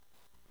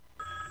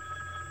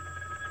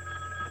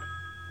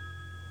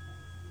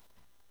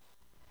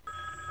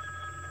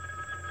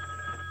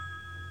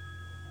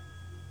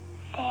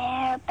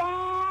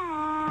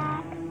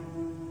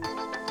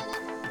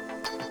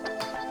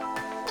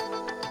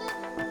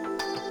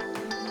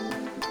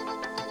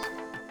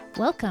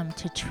Welcome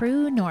to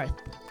True North.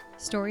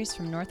 Stories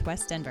from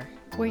Northwest Denver.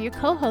 We're your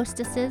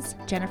co-hostesses,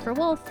 Jennifer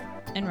Wolf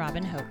and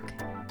Robin Hoke.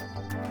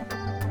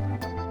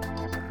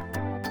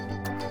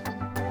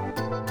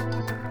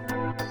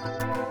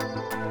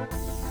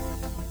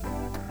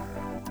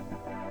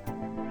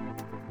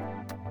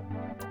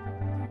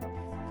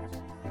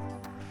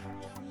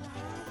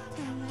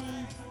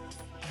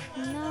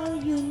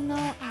 You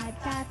know I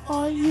died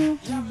for you.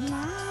 You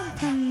love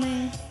for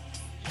me.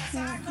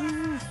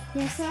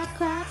 Yes, I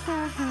cried for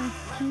her.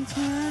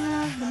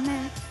 Return of the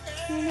man.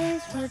 It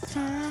is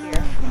return of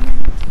the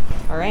man.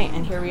 All right,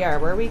 and here we are.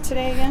 Where are we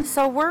today again?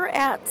 So we're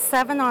at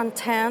 7 on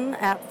 10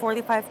 at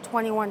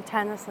 4521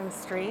 Tennyson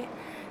Street.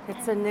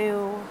 It's a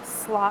new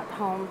slot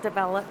home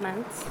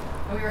development.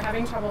 And we were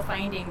having trouble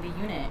finding the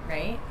unit,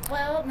 right?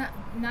 Well,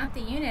 not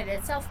the unit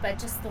itself, but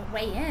just the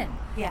way in.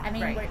 Yeah, I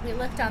mean, right. we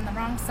looked on the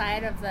wrong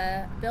side of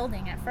the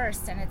building at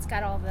first, and it's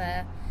got all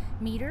the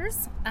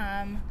meters.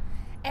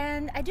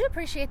 And I do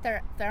appreciate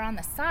they're on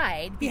the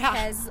side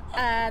because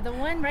the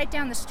one right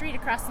down the street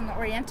across from the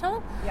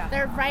Oriental,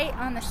 they're right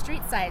on the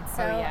street side,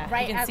 so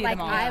right at like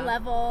eye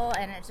level,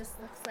 and it just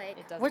looks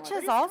like Which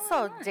is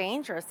also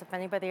dangerous if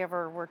anybody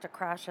ever were to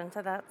crash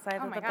into that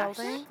side of the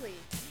building. Exactly.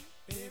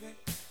 Baby,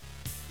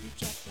 you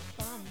dropped the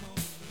bomb on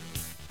me.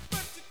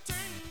 But you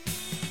turned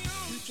me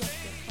on. You dropped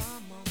the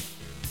bomb on me.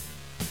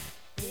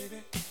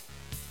 Baby,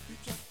 you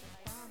dropped the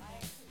bomb on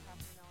me.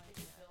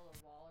 Build a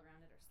wall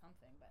around it or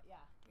something, but yeah.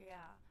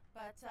 Yeah,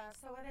 but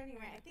so at any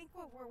rate, I think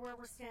where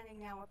we're standing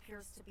now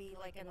appears to be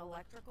like an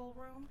electrical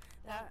room.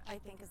 That I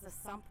think is a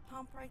sump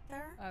pump right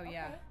there. Oh,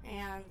 yeah.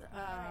 And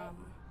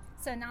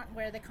So not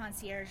where the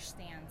concierge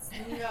stands.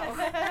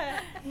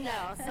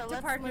 no. So To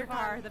let's park move your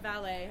car, on. the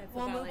valet.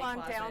 We'll move on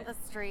down the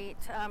street.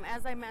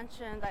 As I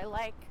mentioned, I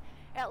like,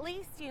 at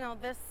least,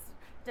 this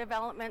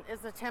development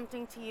is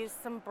attempting to use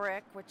some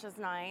brick, which is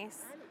nice.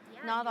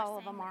 Not all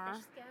of them are.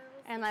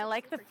 And I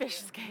like the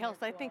fish scales.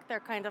 I think they're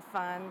kind of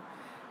fun.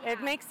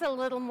 It makes it a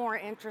little more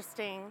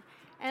interesting.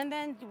 And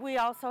then we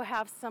also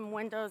have some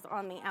windows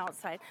on the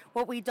outside.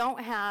 What we don't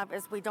have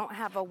is we don't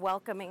have a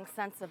welcoming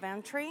sense of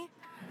entry.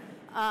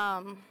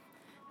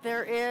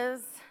 There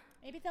is...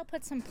 Maybe they'll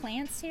put some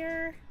plants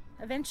here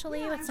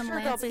eventually with some sure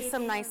landscaping. there'll be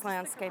some nice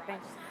landscaping.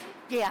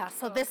 Yeah,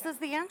 so this is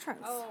the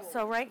entrance.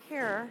 So right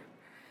here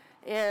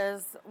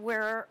is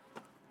where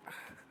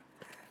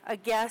a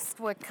guest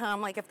would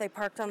come, like if they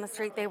parked on the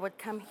street, they would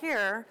come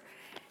here.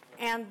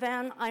 And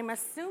then I'm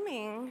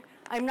assuming,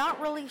 I'm not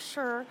really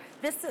sure,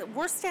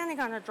 we're standing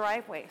on a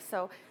driveway,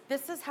 so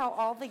this is how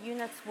all the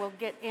units will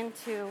get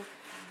into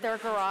their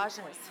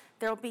garages.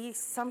 There'll be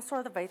some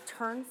sort of a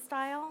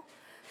turnstile,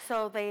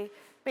 so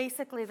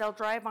they'll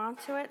drive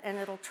onto it and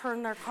it'll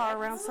turn their car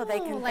around so they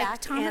can like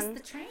back Thomas in. the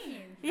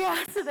Train.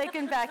 Yeah, so they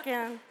can back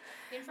in.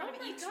 In front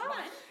of each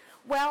one?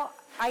 Well,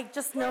 I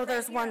just know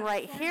there's one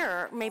right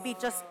here, maybe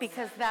just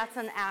because that's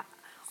an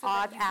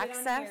odd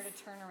access. Here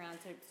to turn around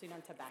so you don't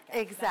have to back out.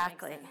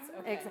 Exactly.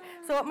 That makes sense.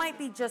 Okay. So it might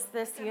be just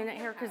this unit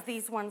here because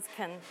these ones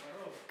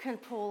can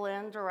pull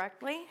in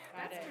directly.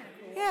 Got it.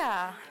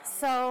 Yeah.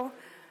 So,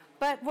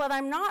 but what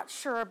I'm not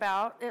sure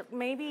about,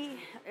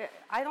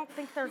 I don't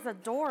think there's a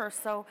door.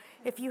 So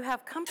if you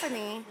have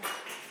company,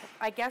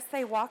 I guess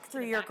they walk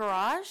through your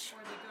garage.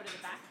 Or they go to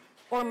the back.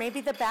 Or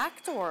maybe the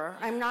back door.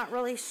 I'm not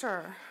really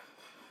sure.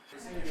 You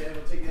seem to be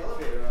able to take the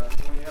elevator up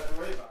when you have to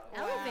worry about it.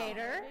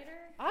 Elevator.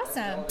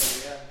 Awesome.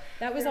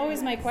 That was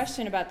always my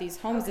question about these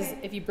homes is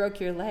if you broke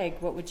your leg,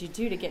 what would you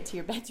do to get to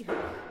your bedroom?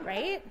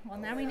 Right? Well,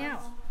 now we know.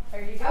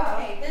 There you go.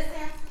 Okay,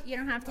 You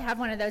don't have to have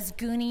one of those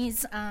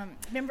Goonies.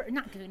 Remember,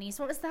 not Goonies.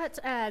 What was that?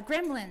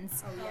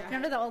 Gremlins. Oh, yeah.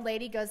 Remember the old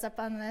lady goes up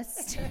on the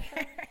stair?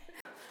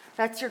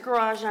 that's your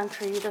garage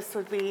entry. This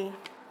would be...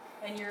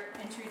 And your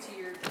entry to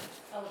your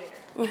elevator.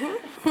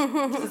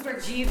 This is where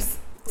Jeeves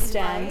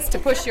stands to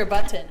push your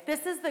button.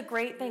 This is the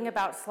great thing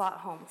about slot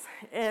homes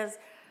is,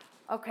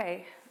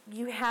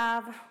 you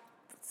have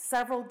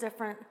several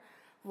different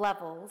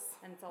levels.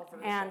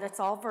 And it's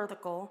all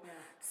vertical. Yeah.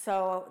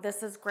 So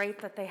this is great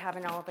that they have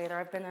an elevator.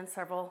 I've been in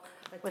several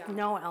with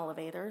no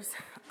elevators.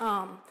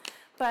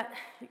 But,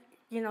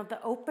 the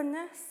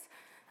openness,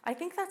 I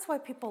think that's why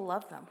people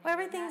love them.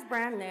 Everything's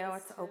brand new.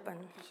 It's open.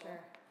 Sure.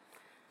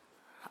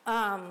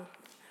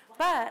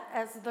 But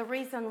as the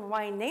reason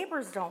why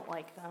neighbors don't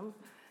like them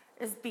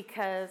is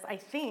because I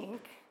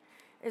think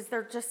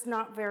they're just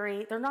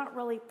they're not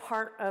really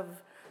part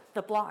of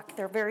the block.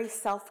 They're very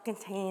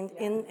self-contained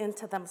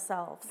into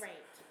themselves. Right.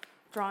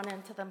 Drawn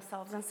into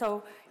themselves. And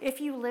so if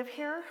you live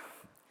here,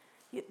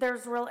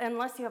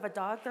 unless you have a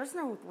dog, there's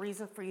no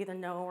reason for you to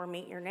know or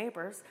meet your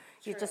neighbors.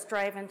 You just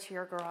drive into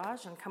your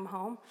garage and come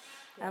home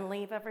and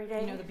leave every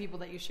day. You know the people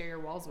that you share your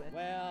walls with.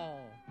 Well,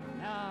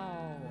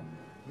 now,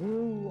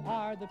 who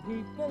are the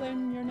people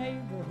in your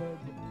neighborhood?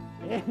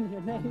 In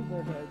your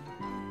neighborhood?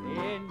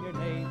 In your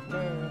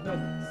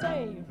neighborhood?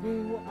 Say,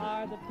 who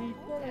are the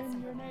people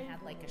in your neighborhood?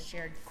 Have like a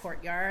shared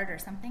courtyard or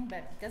something, but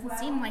it doesn't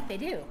seem like they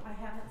do. I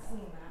haven't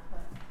seen that,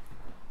 but. Okay,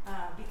 this answer. You want to take the elevator up? You want to have to worry about it. Right? Well, now we know. Well,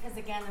 Because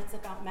again, it's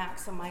about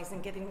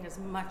maximizing getting as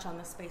much on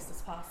the space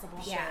as possible.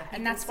 Yeah,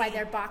 and that's why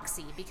they're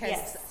boxy, because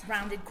Yes.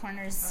 rounded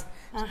corners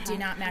do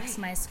not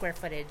maximize square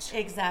footage.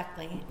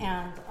 Exactly,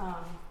 and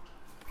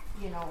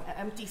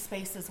empty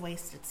space is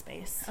wasted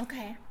space.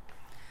 Okay.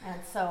 And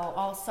so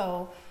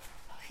also,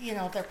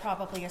 they're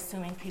probably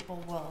assuming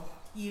people will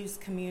use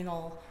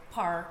communal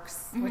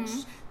parks, which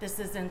this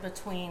is in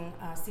between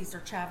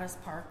Cesar Chavez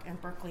Park and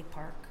Berkeley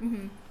Park.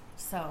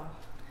 So,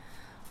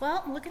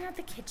 Well, looking at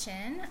the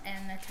kitchen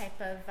and the type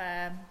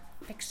of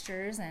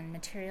fixtures and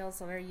materials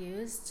that are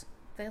used,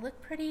 they look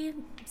pretty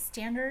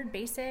standard,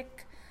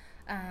 basic.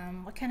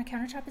 What kind of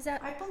countertop is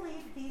that? I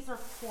believe these are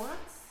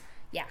quartz.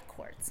 Yeah,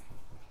 quartz.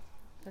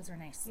 Those are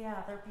nice.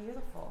 Yeah, they're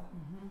beautiful.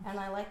 And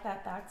I like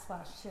that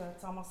backsplash too.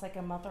 It's almost like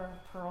a mother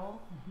of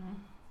pearl.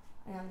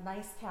 And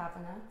nice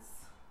cabinets.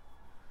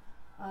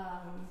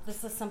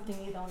 This is something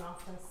you don't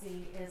often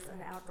see, is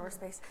an outdoor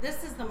space.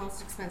 This is the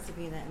most expensive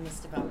unit in this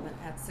development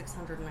at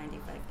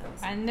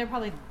 $695,000. And they're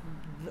probably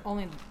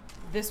only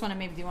this one and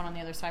maybe the one on the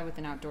other side with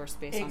an outdoor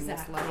space on this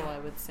Exactly. level, I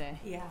would say.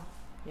 Yeah,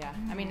 Yeah.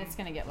 I mean, it's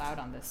going to get loud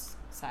on this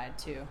side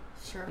too,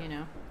 sure. you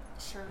know?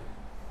 Sure.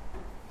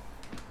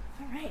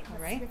 All right,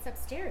 let's right. see what's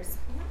upstairs.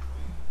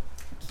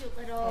 Cute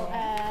little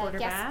quarter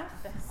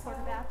guest bath.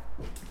 quarter bath.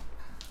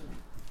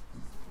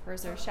 Or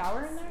is there a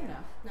shower in there?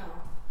 No.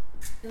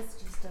 No, it's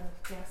just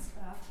a guest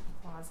bath.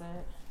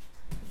 Closet.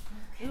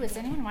 Ooh, is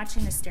anyone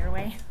watching The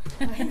Stairway?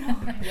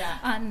 Yeah.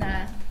 On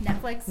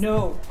Netflix?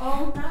 No.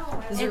 Oh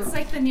no! It's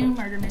like the new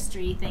murder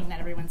mystery thing that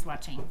everyone's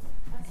watching.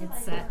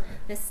 It's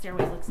this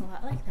stairway looks a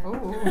lot like that.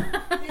 Oh.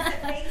 Is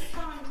it based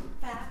on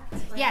fact?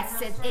 Like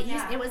Yes, a it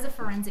restaurant? it was a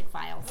forensic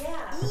files. Yeah,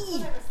 that's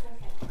what I was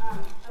thinking.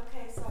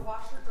 Okay, so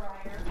washer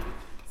dryer.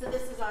 So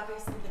this is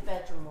obviously the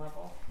bedroom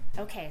level.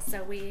 Okay,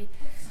 so we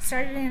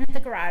started in at the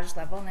garage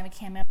level, and then we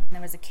came up, and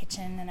there was a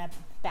kitchen and a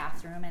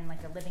bathroom and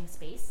like a living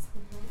space.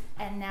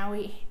 And now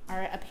we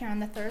are up here on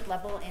the third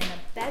level in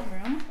a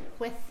bedroom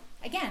with,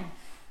 again,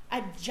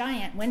 a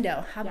giant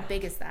window. How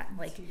big is that?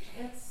 Like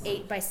It's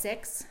 8 by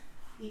 6,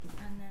 and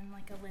then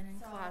like a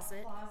linen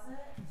closet.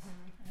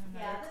 Yeah,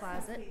 Another this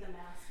closet. must be the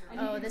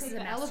master. Oh, this is a the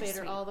master elevator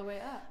suite. all the way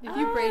up. If Oh,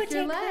 you break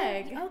your take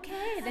leg. that.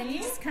 Okay, then you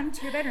just come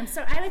to your bedroom.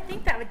 So I would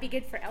think that would be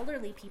good for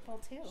elderly people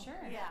too. Sure.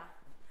 Yeah.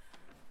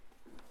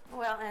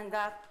 Well, and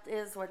that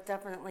is what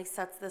definitely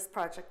sets this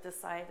project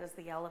aside, is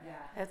the elevator.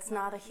 It's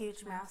not a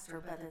huge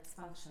master, but it's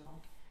functional.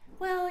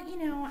 Well,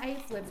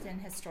 I've lived in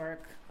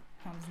historic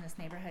homes in this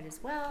neighborhood as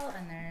well,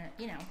 and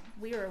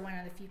we were one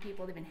of the few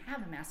people that even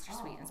have a master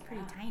suite. And it's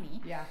pretty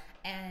tiny. Yeah.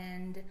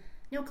 And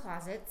no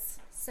closets,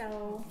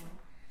 so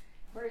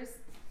Where's,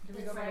 do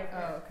we go by?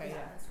 Oh, okay, yeah.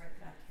 That's right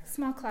back here.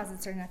 small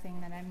closets are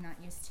nothing that I'm not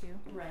used to.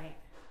 Right.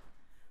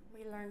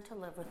 We learned to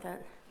live with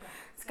it.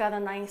 It's got a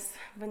nice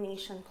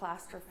Venetian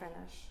plaster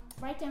finish.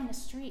 Right down the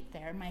street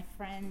there, my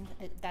friend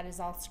that is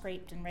all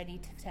scraped and ready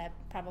to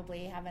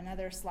probably have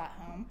another slot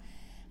home.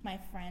 My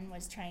friend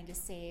was trying to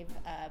save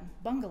a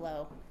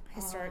bungalow,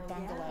 historic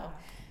bungalow.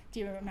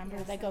 Do you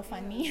remember the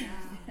GoFundMe?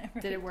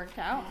 Did it work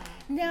out?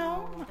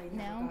 No, they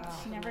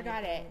she never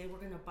got it. They were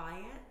going to buy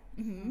it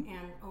and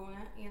own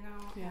it,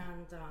 and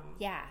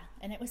Yeah,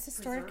 and it was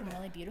historic Preserve and it.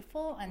 really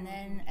beautiful. And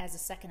then as a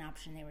second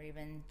option, they were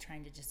even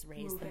trying to just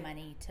raise the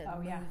money to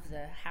move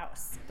the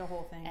house. The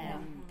whole thing.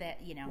 And that,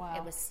 Wow.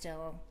 it was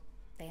still,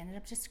 they ended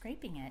up just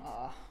scraping it.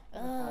 Oh. I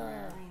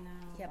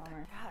know. Yep.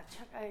 God,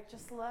 Chuck, I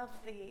just love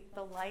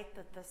the light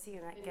that this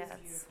unit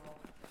gets.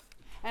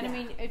 And I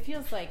mean, it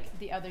feels like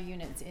the other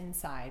units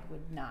inside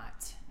would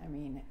not. I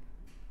mean,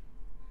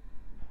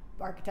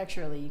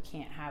 architecturally, you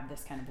can't have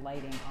this kind of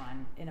lighting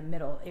on in a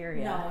middle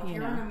area. No, if you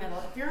you're know? in the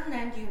middle. If you're an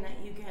end unit,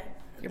 you get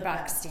You're the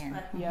boxed best.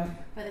 in.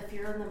 But if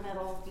you're in the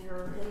middle,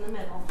 you're in the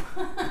middle.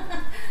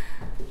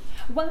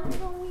 Why don't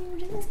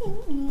you just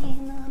meet me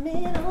in the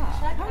middle?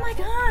 Oh my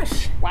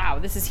gosh! Wow,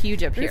 this is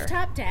huge up here.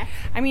 Rooftop deck.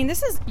 I mean,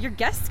 this is your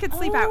guests could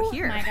sleep out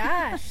here. Oh my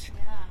gosh!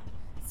 Yeah.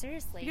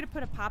 Seriously. You could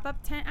put a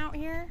pop-up tent out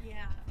here.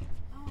 Yeah.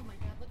 Oh my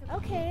God, look at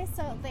Okay,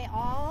 so they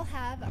all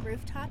have a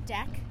rooftop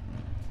deck.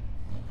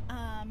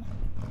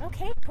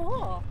 Okay,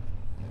 cool.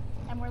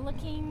 And we're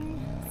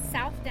looking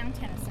south down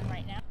Tennyson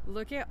right now.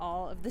 Look at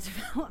all of the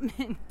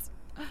development.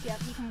 Yep,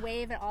 you can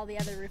wave at all the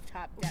other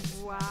rooftop decks.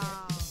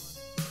 Wow.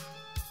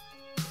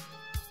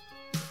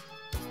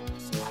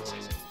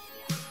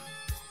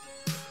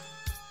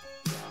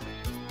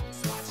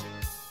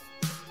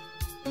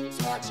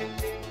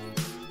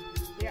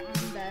 We're on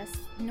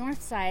the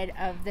north side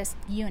of this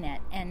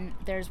unit, and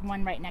there's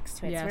one right next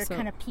to it. Yeah, so we're so-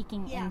 kind of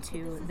peeking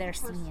into their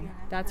scene.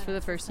 That's for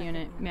the first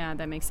unit. Yeah,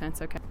 that makes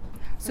sense. Okay.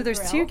 So The there's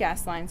grill. two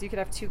gas lines. You could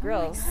have two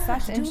grills.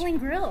 Gosh, That's dueling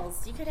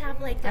grills. You could have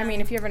like. I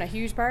mean, if you're having a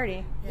huge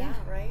party. Yeah,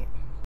 right?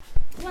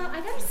 Well, I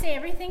gotta say,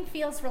 everything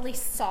feels really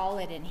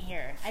solid in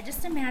here. I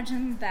just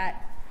imagine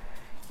that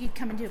you'd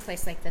come into a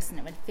place like this and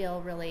it would feel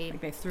really.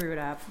 They threw it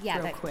up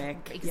real that-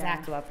 quick.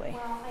 exactly. Yeah, lovely.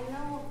 Well, I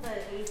know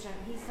the agent,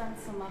 he's done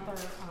some other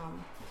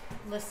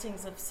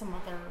listings of some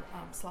other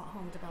slot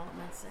home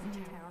developments in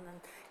town,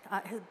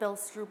 and his Bill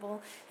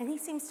Struble, and he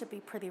seems to be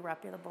pretty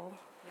reputable.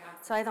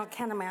 So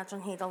can't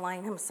imagine he'd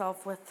align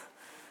himself with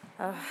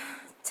a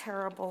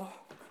terrible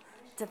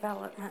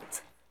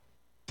development.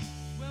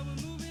 Well,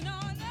 we're moving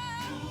on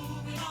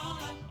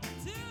up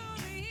to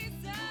the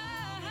east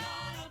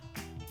side,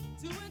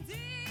 to a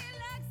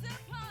deluxe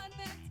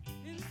apartment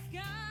in the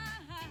sky.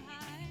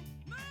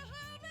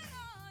 Moving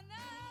on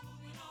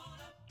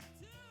up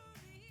to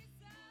the east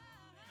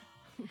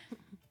side.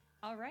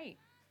 All right.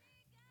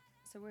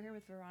 So we're here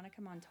with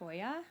Veronica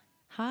Montoya,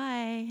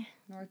 Hi.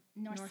 Northside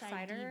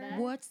Northsider.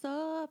 Diva. What's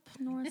up,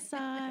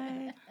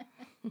 Northside?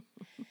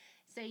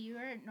 So you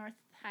were a North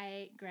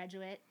High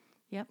graduate.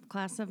 Yep,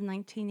 class of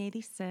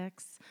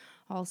 1986.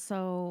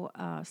 Also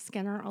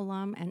Skinner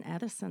alum and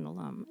Edison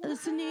alum.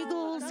 Edison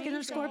Eagles, Skinner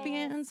amazing.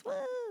 Scorpions.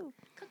 Woo!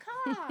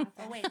 Caw.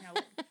 Oh wait,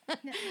 no.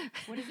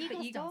 What is Eagles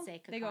the eagle? don't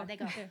say They caw. go. They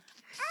go.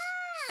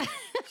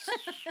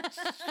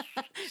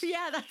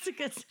 Yeah, that's a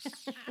good.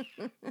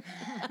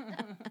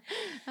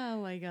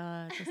 Oh my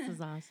God, this is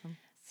awesome.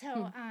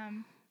 So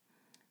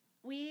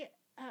we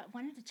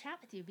wanted to chat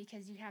with you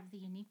because you have the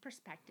unique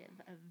perspective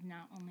of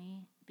not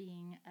only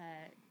being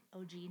a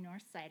OG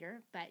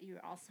Northsider, but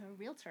you're also a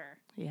realtor.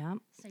 Yeah,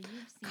 So you've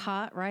seen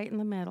caught right in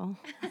the middle.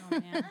 Oh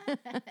man,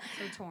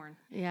 so torn.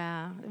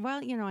 Yeah.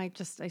 Well, I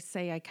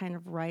say I kind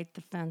of ride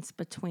the fence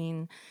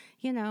between,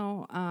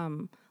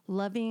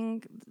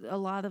 loving a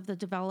lot of the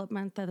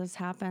development that has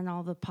happened,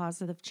 all the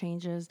positive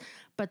changes,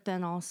 but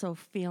then also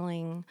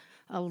feeling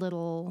a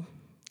little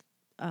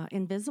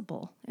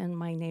invisible in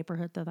my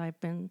neighborhood that I've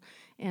been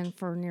in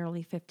for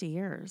nearly 50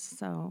 years.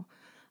 So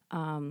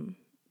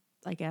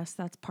I guess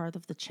that's part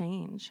of the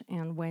change.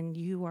 And when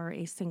you are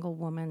a single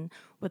woman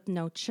with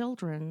no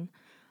children,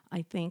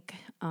 I think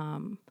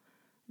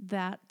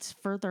that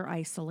further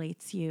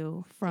isolates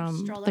you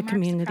from stroller the marks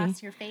community.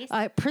 across your face?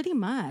 Pretty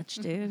much,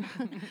 dude.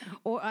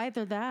 Or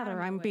either that,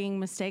 or I'm being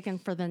mistaken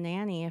for the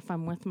nanny if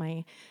I'm with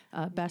my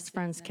best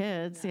friend's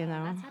kids.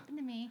 That's happened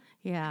to me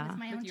Yeah. with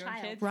my own your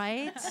child. kids?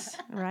 Right.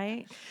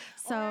 Right.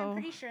 Or I'm So.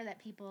 pretty sure that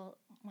people,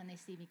 when they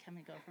see me come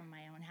and go from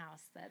my own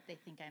house, that they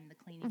think I'm the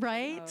cleaning.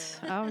 Right?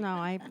 Oh, no,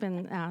 I've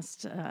been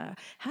asked,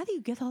 how do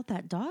you get all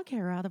that dog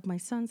hair out of my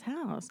son's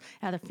house?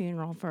 At a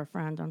funeral for a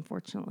friend,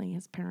 unfortunately,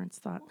 his parents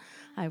thought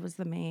I was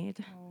the maid.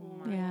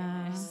 Oh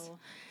Yeah.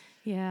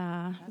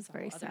 Yeah, it's a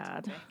very whole other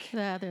sad. topic.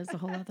 That is a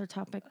whole other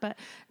topic. But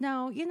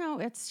no,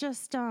 it's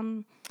just,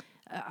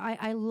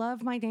 I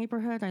love my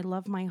neighborhood. I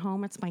love my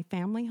home. It's my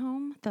family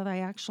home that I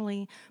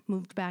actually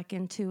moved back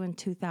into in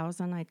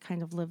 2000. I'd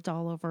kind of lived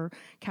all over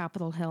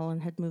Capitol Hill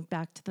and had moved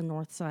back to the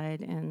north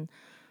side in,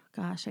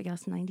 gosh, I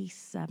guess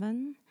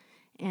 97.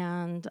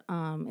 And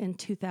in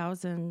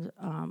 2000,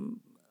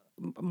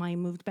 I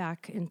moved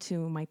back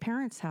into my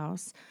parents'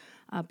 house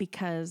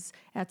because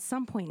at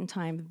some point in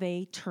time,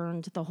 they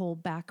turned the whole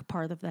back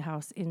part of the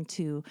house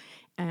into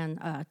an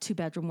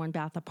 2-bedroom,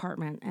 1-bath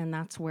apartment. And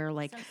that's where,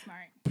 like, So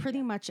smart.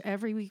 pretty much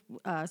every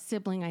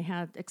sibling I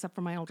had, except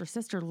for my older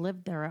sister,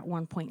 lived there at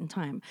one point in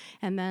time.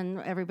 And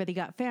then everybody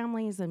got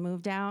families and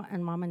moved out,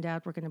 and mom and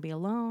dad were going to be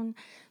alone.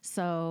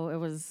 So it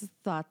was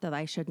thought that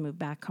I should move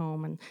back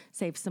home and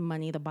save some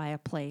money to buy a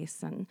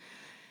place. And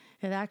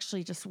it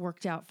actually just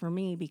worked out for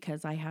me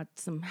because I had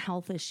some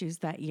health issues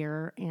that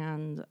year,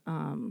 and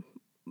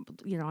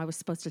I was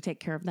supposed to take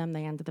care of them.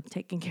 They ended up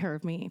taking care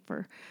of me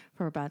for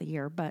about a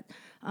year. But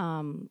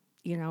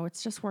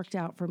it's just worked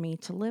out for me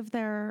to live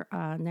there.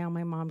 Now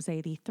my mom's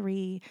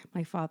 83.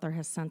 My father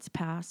has since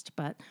passed,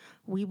 but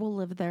we will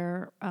live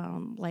there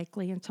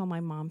likely until my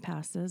mom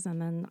passes,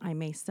 and then I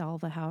may sell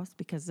the house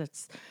because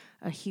it's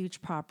a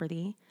huge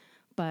property.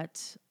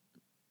 But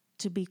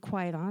to be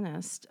quite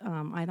honest,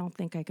 I don't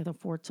think I could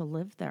afford to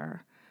live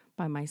there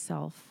by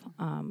myself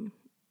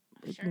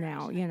Sure,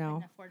 now, actually, I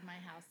couldn't afford my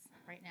house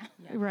right now.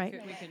 Right.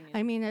 We couldn't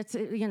I mean, it's,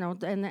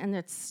 and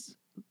it's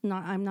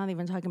not, I'm not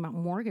even talking about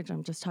mortgage.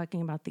 I'm just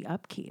talking about the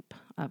upkeep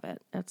of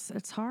it.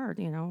 It's hard,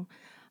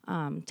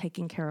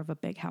 taking care of a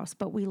big house,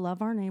 but we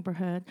love our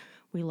neighborhood.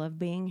 We love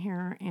being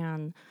here.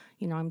 And,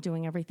 I'm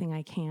doing everything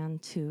I can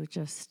to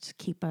just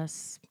keep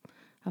us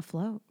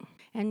afloat.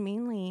 And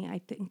mainly, I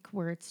think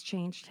where it's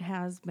changed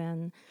has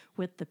been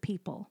with the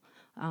people.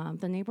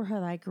 The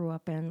neighborhood I grew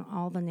up in,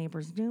 all the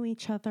neighbors knew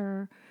each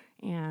other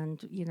and,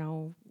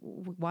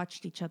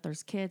 watched each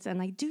other's kids.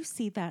 And I do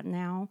see that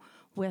now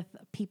with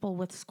people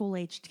with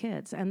school-aged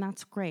kids, and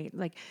that's great.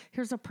 Like,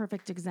 here's a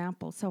perfect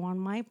example. So on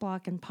my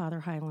block in Potter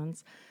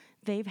Highlands,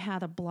 they've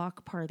had a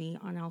block party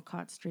on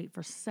Elcott Street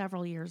for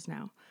several years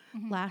now.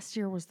 Mm-hmm. Last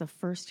year was the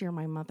first year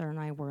my mother and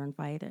I were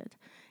invited.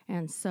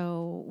 And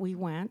so we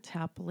went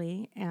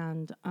happily.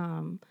 And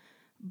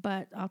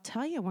but I'll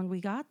tell you, when we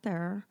got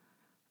there,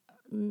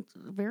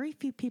 very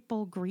few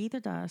people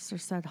greeted us or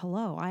said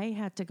hello. I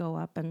had to go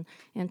up and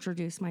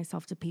introduce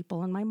myself to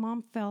people. And my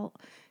mom felt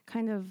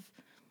kind of,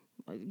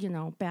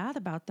 bad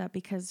about that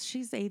because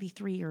she's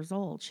 83 years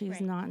old. She's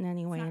Right. not in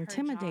any way It's not her job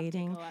to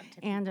intimidating, go up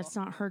to and people. it's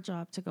not her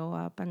job to go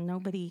up. And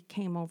nobody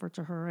came over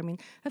to her. I mean,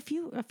 a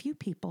few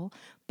people,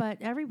 but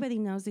everybody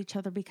knows each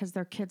other because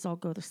their kids all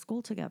go to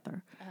school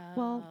together.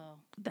 Well,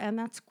 and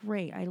that's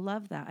great. I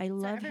love that. I So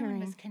love everyone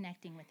hearing. was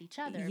connecting with each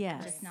other,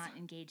 Yes. but just not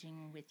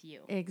engaging with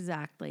you.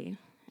 Exactly.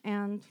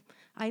 And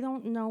I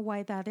don't know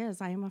why that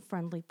is. I am a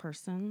friendly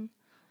person.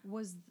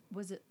 Was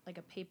it like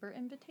a paper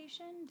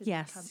invitation? Did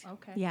Yes. It come,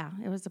 okay. Yeah,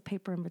 it was a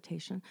paper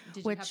invitation.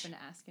 Did you happen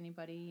to ask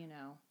anybody, you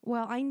know?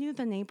 Well, I knew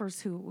the neighbors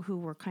who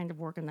were kind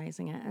of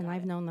organizing it, and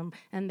I've known them,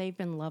 and they've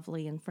been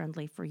lovely and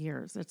friendly for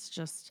years. It's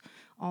just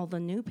all the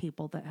new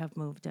people that have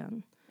moved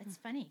in. It's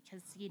funny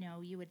because, you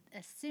know, you would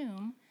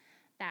assume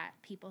that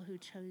people who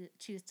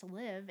choose to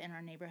live in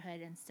our neighborhood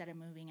instead of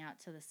moving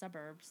out to the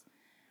suburbs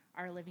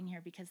are living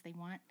here because they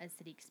want a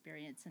city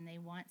experience and they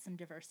want some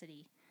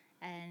diversity,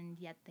 and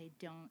yet they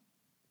don't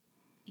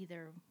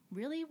either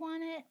really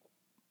want it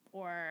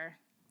or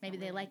maybe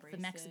they like the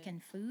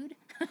Mexican food.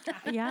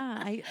 Yeah,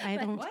 I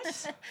don't.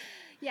 What?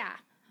 Yeah.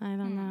 I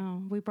don't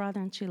know. We brought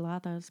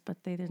enchiladas, but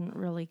they didn't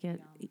really get.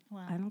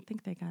 Well, I don't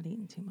think they got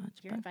eaten too much.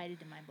 You're but, invited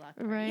to my block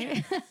party.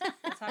 right?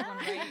 Let's have one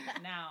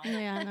right now.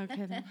 Yeah, no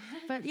kidding.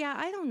 But yeah,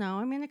 I don't know.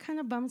 I mean, it kind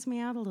of bums me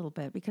out a little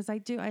bit because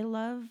I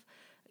love,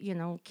 you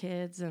know,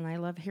 kids, and I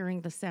love hearing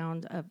the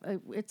sound of,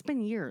 it's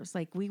been years.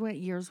 Like we went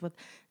years with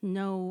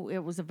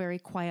it was a very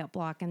quiet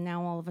block, and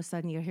now all of a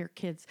sudden you hear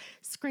kids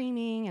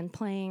screaming and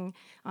playing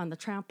on the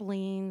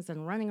trampolines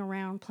and running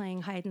around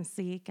playing hide and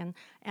seek, and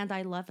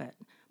I love it.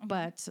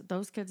 But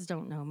those kids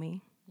don't know me.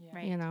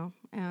 Right. You know,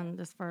 and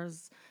as far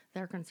as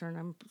they're concerned,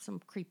 I'm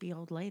some creepy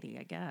old lady,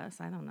 I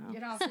guess. I don't know.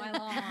 Get off my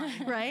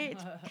lawn. Right?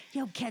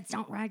 Yo, kids,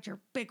 don't ride your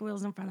big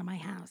wheels in front of my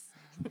house.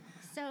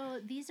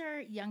 So these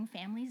are young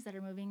families that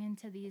are moving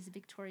into these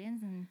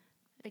Victorians and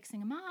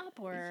fixing them up,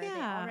 or are they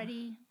Yeah.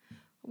 already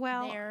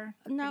Well, there?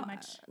 no, pretty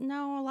much?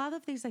 no. A lot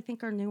of these, I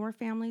think, are newer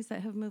families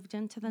that have moved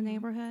into the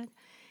neighborhood,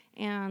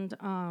 and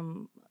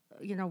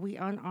you know, we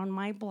on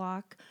my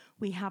block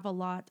we have a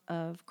lot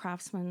of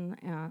craftsman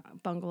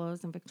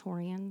bungalows and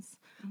Victorians.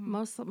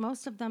 Most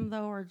of them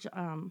though are.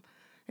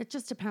 It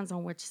just depends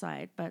on which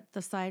side, but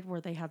the side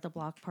where they had the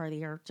block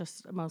party are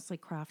just mostly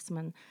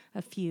craftsmen.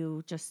 A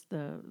few just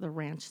the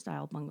ranch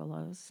style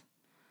bungalows.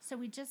 So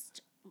we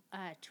just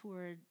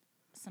toured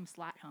some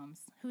slot homes.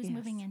 Who's Yes.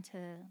 moving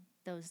into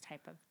those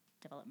type of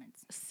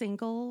developments?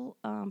 Single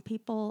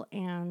people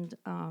and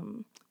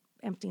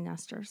empty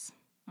nesters.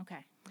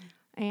 Okay.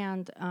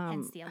 And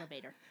Hence the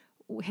elevator.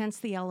 hence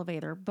the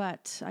elevator.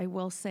 But I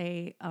will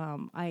say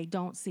I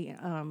don't see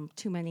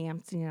too many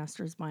empty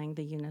nesters buying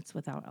the units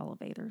without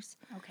elevators.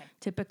 Okay.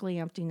 Typically,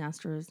 empty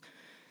nesters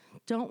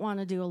don't want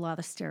to do a lot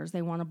of stairs.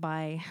 They want to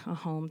buy a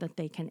home that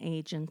they can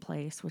age in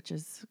place, which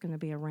is going to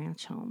be a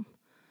ranch home.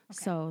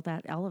 So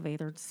that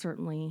elevator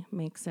certainly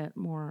makes it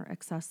more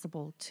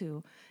accessible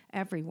to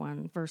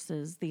everyone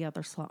versus the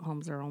other slot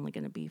homes are only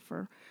going to be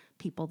for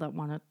people that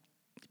want to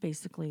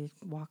basically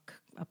walk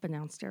up and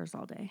down stairs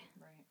all day.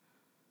 Right.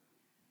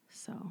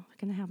 So they're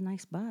going to have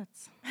nice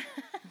butts.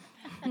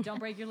 Don't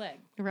break your leg.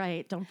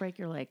 Right. Don't break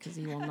your leg because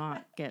you will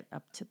not get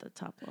up to the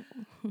top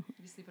level.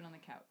 You're sleeping on the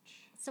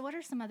couch. So what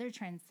are some other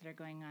trends that are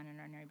going on in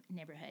our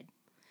neighborhood?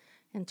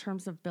 In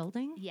terms of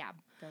building? Yeah,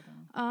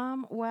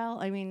 building. Well,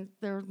 I mean,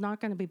 they're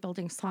not going to be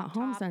building slot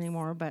homes tops.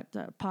 anymore,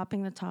 but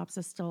popping the tops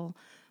is still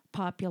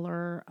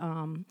popular.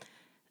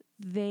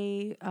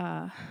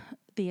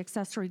 The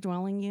accessory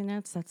dwelling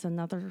units, that's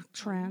another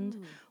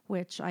trend,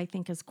 which I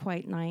think is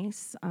quite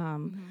nice.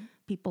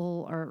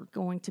 People are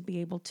going to be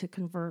able to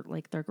convert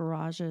like their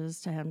garages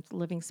to have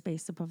living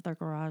space above their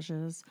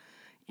garages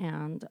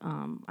and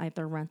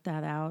either rent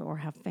that out or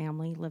have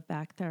family live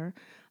back there.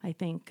 I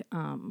think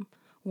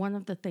one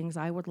of the things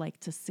I would like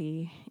to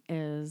see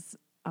is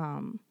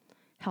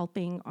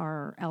helping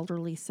our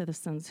elderly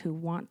citizens who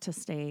want to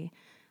stay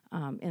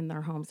in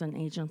their homes and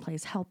age in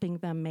place, helping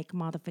them make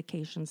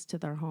modifications to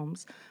their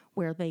homes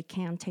where they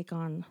can take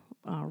on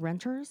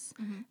renters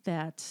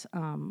that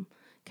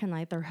can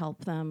either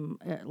help them,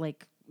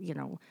 like, you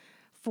know,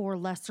 for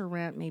lesser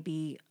rent,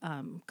 maybe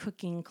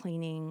cooking,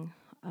 cleaning,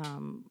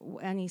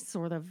 any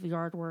sort of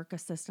yard work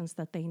assistance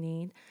that they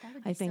need. That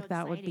would be I think so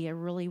that would be exciting. a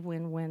really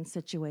win-win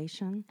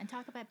situation. And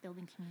talk about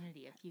building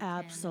community if you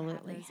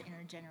Absolutely. can have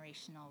those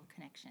intergenerational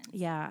connections.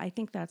 Yeah, I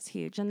think that's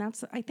huge. And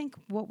that's, I think,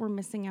 what we're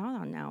missing out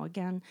on now.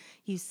 Again,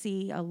 you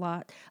see a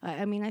lot.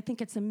 I mean, I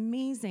think it's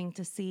amazing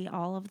to see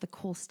all of the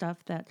cool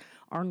stuff that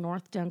our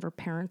North Denver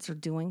parents are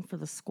doing for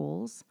the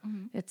schools.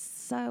 It's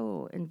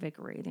so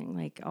invigorating,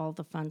 like all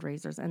the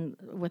fundraisers, and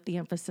with the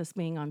emphasis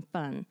being on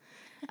fun.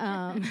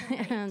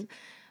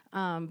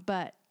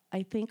 But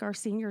I think our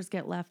seniors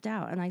get left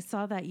out. And I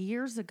saw that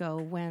years ago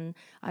when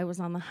I was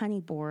on the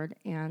honey board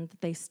and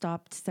they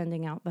stopped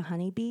sending out the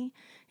honeybee.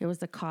 It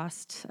was a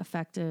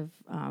cost-effective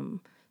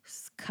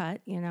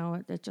cut, you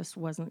know. It just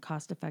wasn't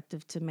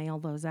cost-effective to mail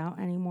those out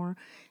anymore.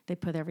 They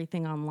put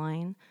everything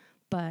online.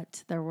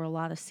 But there were a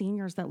lot of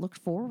seniors that looked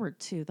forward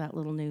to that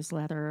little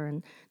newsletter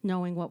and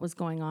knowing what was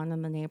going on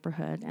in the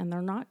neighborhood. And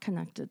they're not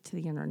connected to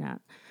the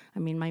internet. I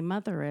mean, my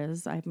mother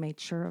is. I've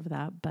made sure of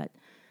that. But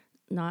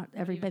not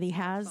everybody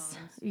has,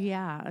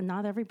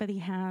 not everybody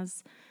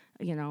has,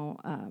 you know,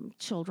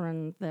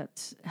 children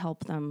that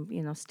help them,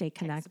 you know, stay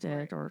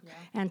connected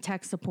and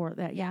tech support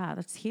that,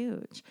 that's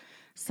huge.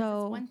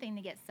 So It's one thing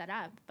to get set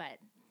up, but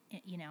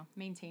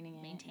Maintaining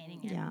it. Maintaining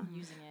and it. Yeah.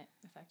 Using it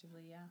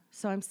effectively, yeah.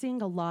 So I'm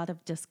seeing a lot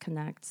of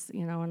disconnects,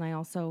 and I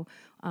also,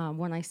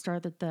 when I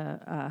started the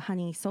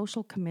Honey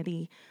Social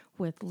Committee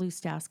with Lou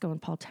Stasco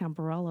and Paul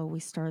Tamburello, we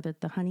started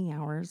the Honey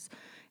Hours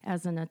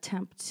as an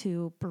attempt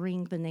to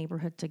bring the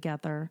neighborhood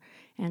together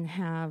and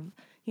have,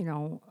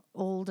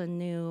 old and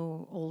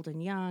new, old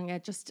and young,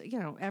 just,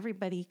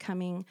 everybody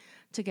coming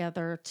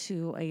together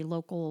to a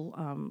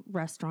local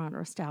restaurant or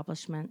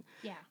establishment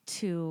Yeah.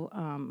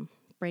 to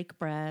break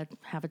bread,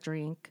 have a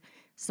drink,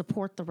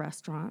 support the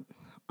restaurant.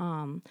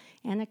 And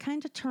it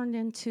kind of turned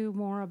into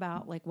more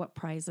about like what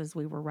prizes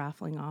we were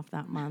raffling off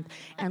that month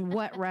and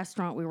what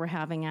restaurant we were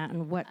having at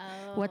and what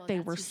they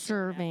that's were who showed up.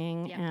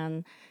 serving. Yep.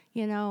 And,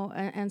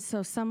 and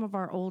so some of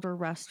our older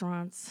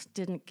restaurants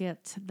didn't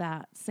get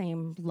that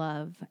same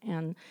love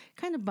and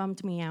kind of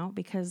bummed me out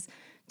because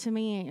to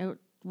me it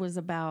was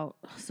about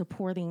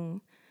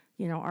supporting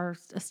our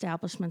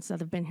establishments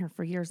that have been here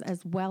for years,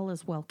 as well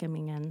as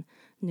welcoming in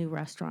new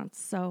restaurants.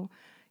 So,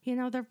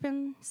 there have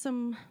been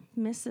some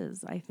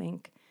misses, I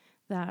think,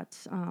 that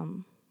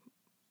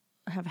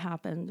have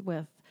happened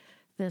with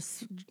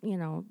this,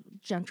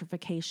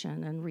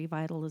 gentrification and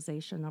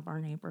revitalization of our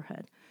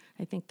neighborhood.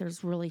 I think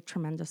there's really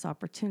tremendous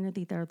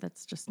opportunity there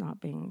that's just not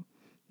being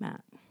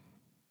met.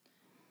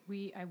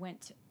 I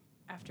went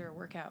after a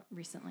workout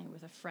recently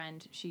with a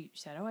friend. She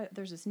said,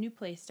 there's this new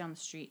place down the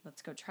street.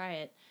 Let's go try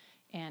it.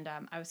 And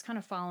I was kind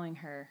of following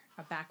her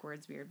a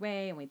backwards weird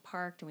way, and we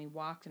parked and we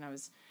walked, and I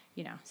was,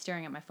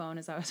 staring at my phone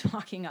as I was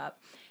walking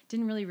up.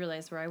 Didn't really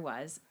realize where I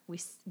was.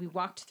 We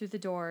walked through the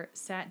door,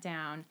 sat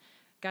down,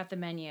 got the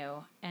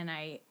menu, and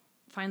I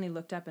finally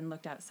looked up and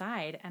looked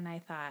outside, and I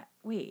thought,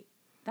 wait,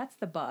 that's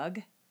the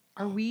Bug.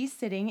 Are we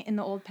sitting in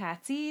the old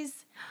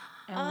Patsy's?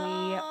 And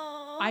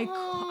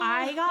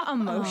I got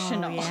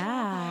emotional.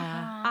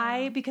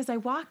 Yeah. Because I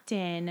walked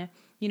in,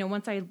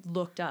 once I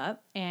looked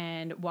up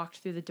and walked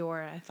through the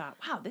door, I thought,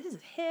 wow, this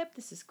is hip,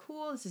 this is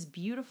cool, this is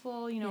beautiful,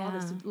 all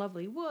this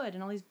lovely wood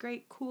and all these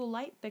great, cool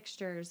light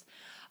fixtures.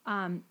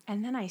 And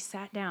then I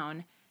sat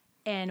down,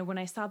 and when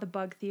I saw the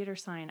Bug Theater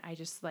sign, I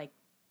just,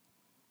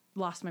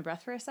 lost my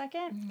breath for a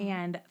second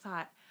and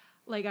thought,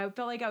 I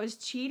felt like I was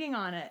cheating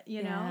on it,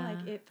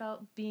 Like, it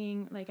felt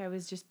I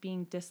was just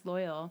being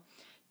disloyal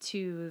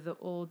to the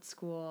old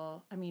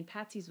school. I mean,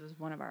 Patsy's was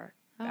one of our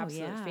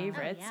absolute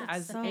favorites,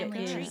 as it's a it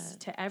family treat. is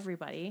to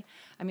everybody.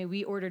 I mean,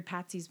 we ordered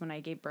Patsy's when I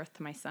gave birth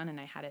to my son, and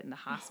I had it in the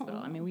hospital.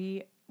 I mean,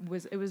 it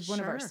was one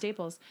of our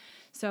staples.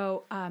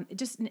 So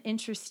just an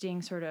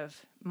interesting sort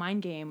of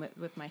mind game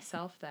with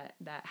myself that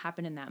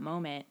happened in that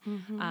moment.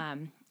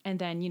 And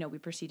then, we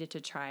proceeded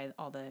to try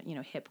all the,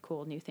 hip,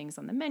 cool new things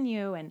on the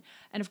menu. And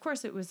of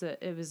course it was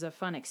a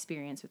fun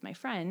experience with my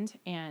friend,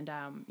 and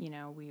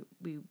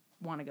we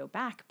want to go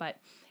back, but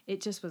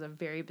it just was a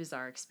very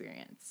bizarre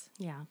experience.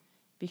 Yeah.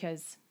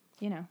 Because,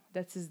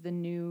 this is the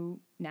new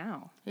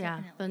now. Yeah,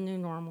 Definitely. the new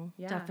normal.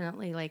 Yeah.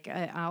 Definitely.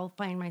 I'll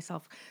find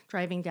myself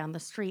driving down the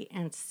street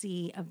and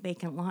see a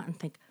vacant lot and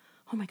think,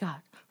 oh my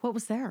God, what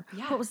was there?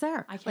 Yeah, What was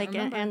there? I can't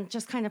remember. And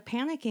just kind of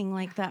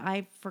panicking that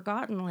I've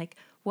forgotten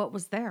what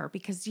was there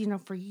because,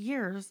 for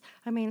years,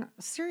 I mean,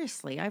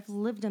 seriously, I've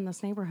lived in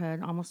this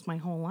neighborhood almost my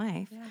whole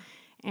life. Yeah.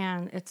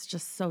 And it's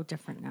just so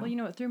different now.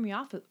 Well, what threw me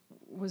off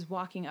was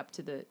walking up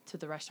to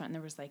the restaurant, and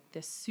there was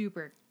this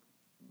super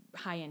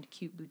high-end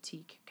cute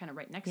boutique kind of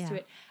right next to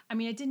it. I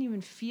mean, it didn't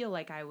even feel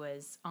like I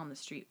was on the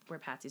street where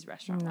Patsy's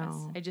restaurant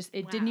was.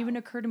 It didn't even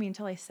occur to me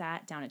until I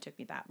sat down. It took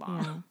me that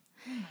long.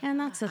 Yeah. And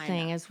that's the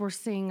thing is we're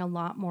seeing a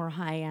lot more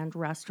high-end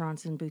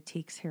restaurants and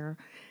boutiques here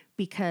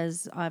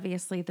because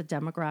obviously the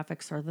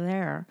demographics are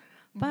there,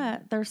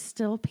 but there's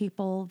still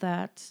people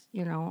that,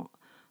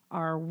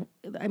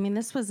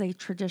 this was a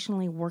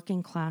traditionally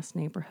working class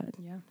neighborhood.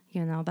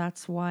 Yeah.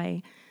 That's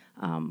why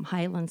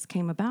Highlands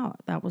came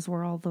about. That was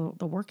where all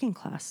the working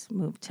class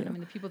moved to. I mean,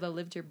 the people that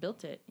lived here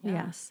built it. Yeah.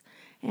 Yes.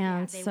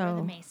 And They so were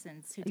the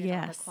masons who did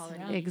all the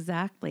quality.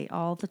 exactly,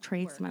 all the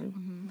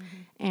tradesmen.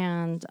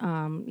 And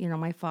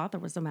my father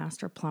was a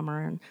master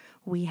plumber, and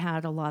we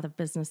had a lot of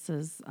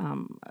businesses,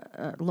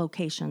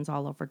 locations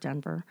all over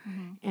Denver,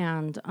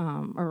 and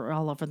or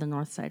all over the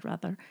north side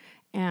rather,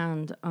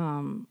 and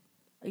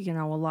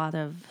a lot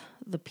of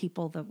the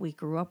people that we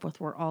grew up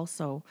with were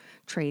also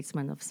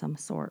tradesmen of some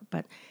sort.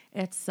 But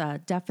it's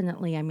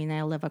definitely, I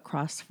live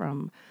across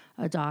from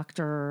a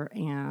doctor,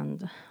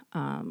 and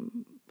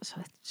so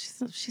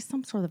she's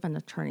some sort of an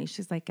attorney.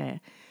 She's like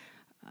a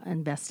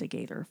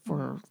investigator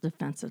for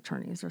defense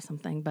attorneys or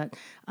something. But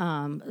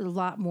a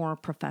lot more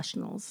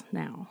professionals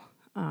now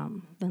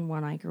than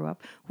when I grew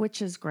up,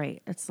 which is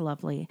great. It's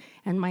lovely.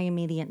 And my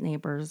immediate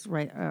neighbors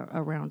right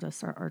around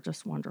us are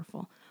just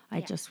wonderful.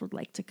 I just would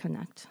like to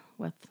connect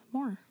with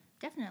more.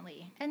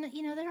 Definitely. And,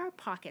 there are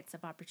pockets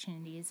of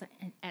opportunities.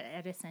 At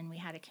Edison, we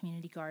had a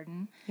community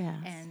garden. Yes.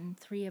 And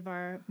 3 of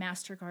our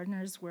master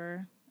gardeners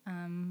were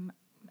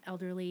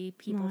elderly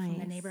people from the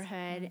Nice.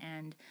 neighborhood.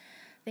 And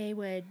they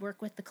would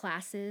work with the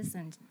classes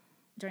and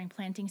during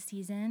planting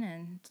season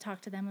and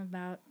talk to them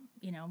about,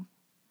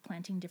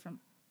 planting different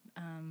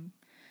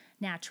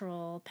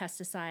natural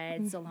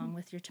pesticides along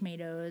with your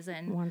tomatoes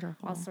and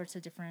Wonderful. all sorts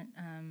of different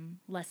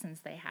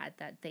lessons they had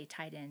that they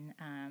tied in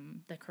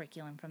the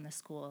curriculum from the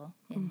school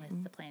in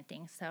with the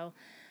planting. So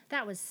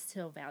that was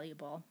so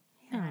valuable.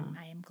 And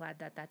I am glad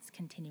that that's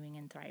continuing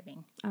and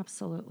thriving.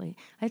 Absolutely.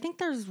 I think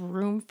there's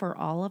room for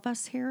all of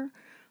us here.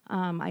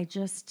 I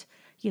just,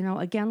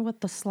 again, with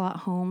the slot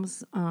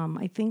homes,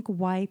 I think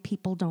why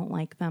people don't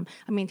like them.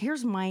 I mean,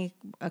 here's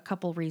a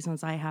couple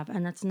reasons I have,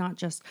 and it's not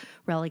just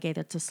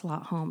relegated to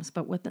slot homes,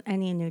 but with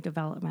any new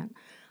development.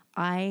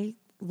 I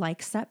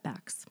like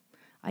setbacks.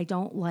 I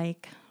don't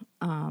like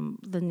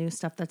the new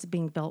stuff that's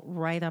being built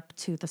right up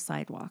to the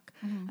sidewalk.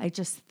 I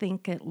just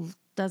think it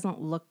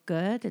doesn't look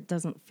good. It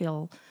doesn't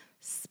feel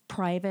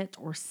private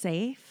or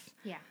safe.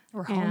 Yeah.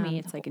 Or homey, And-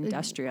 it's like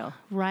industrial.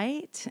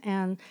 Right.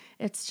 And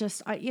it's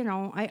just,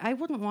 I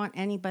wouldn't want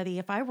anybody,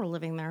 if I were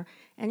living there,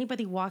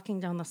 anybody walking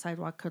down the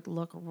sidewalk could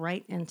look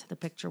right into the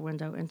picture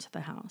window into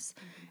the house.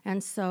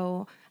 And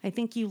so I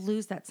think you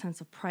lose that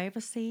sense of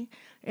privacy.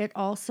 It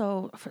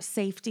also, for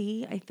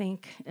safety, I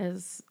think,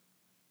 is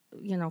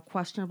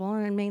questionable,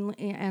 and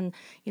mainly,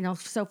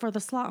 so for the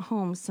slot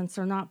homes, since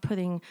they're not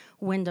putting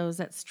windows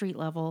at street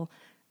level,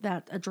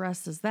 that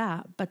addresses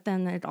that, but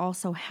then it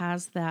also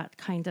has that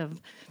kind of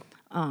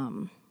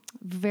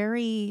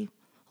very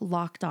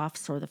locked off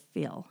sort of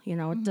feel.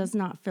 It does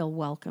not feel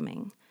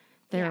welcoming.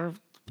 They're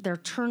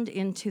turned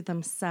into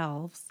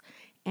themselves,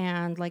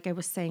 and like I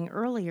was saying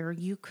earlier,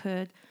 you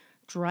could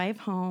drive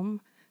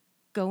home,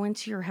 go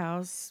into your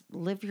house,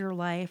 live your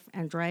life,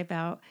 and drive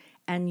out,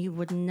 and you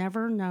would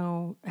never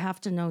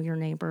have to know your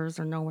neighbors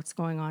or know what's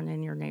going on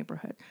in your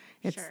neighborhood.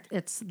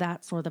 It's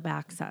that sort of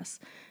access.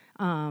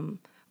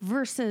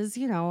 Versus,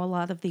 a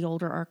lot of the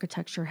older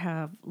architecture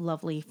have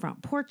lovely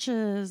front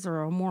porches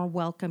or a more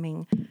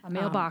welcoming A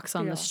mailbox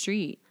on the feel.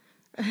 street.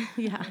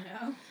 Yeah.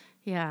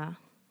 Yeah.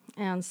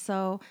 And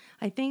so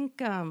I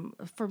think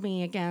for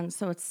me, again,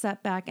 so it's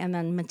setback and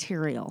then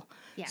material.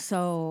 Yes.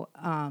 So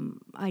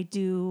I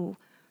do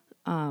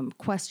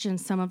question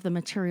some of the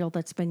material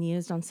that's been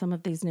used on some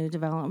of these new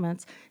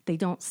developments. They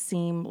don't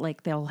seem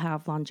like they'll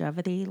have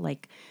longevity.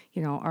 Like,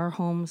 our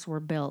homes were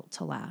built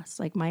to last.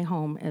 Like my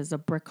home is a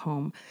brick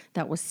home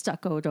that was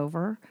stuccoed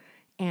over.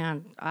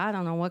 And I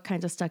don't know what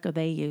kind of stucco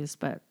they used,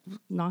 but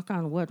knock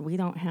on wood, we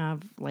don't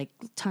have like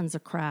tons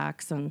of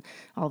cracks and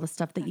all the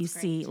stuff that you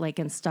see like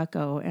in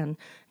stucco. And,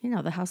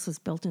 the house was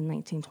built in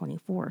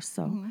 1924.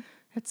 So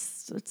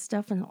it's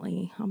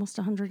definitely almost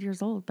 100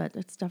 years old, but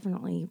it's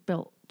definitely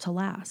built to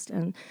last.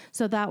 And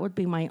so that would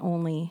be my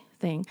only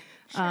thing.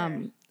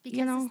 Sure.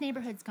 Because this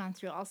neighborhood's gone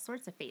through all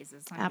sorts of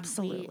phases. I mean,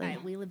 Absolutely.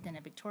 We lived in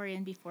a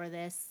Victorian before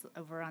this,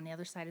 over on the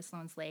other side of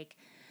Sloan's Lake,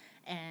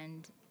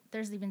 and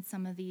there's even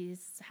some of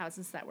these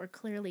houses that were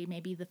clearly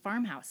maybe the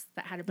farmhouse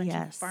that had a bunch of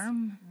Yes.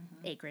 farm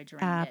acreage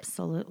around it.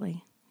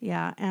 Absolutely.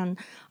 Yeah. And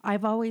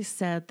I've always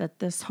said that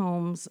this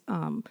home's,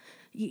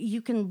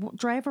 you can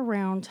drive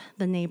around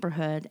the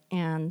neighborhood,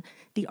 and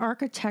the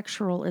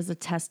architectural is a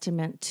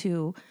testament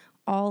to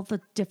all the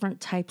different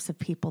types of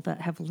people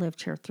that have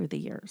lived here through the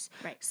years.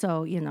 Right.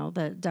 So,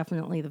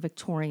 definitely the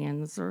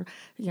Victorians, or,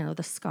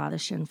 the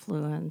Scottish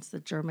influence, the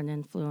German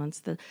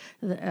influence, the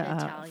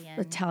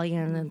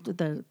Italian and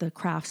the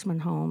craftsman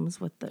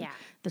homes with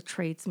the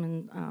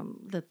tradesmen,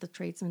 that the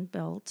tradesmen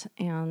built.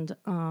 And,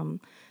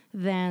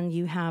 then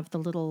you have the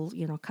little,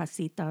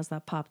 casitas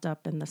that popped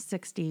up in the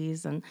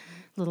 60s, and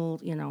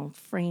little,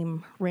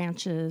 frame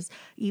ranches,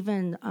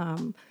 even,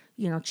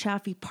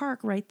 Chaffee Park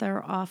right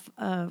there off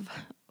of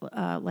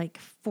like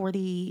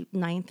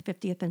 49th,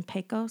 50th, and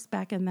Pecos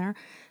back in there.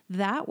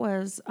 That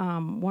was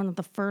one of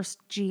the first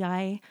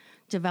GI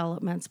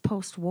developments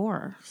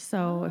post-war.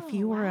 So if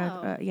you were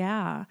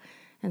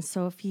and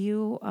so if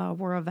you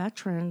were a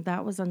veteran,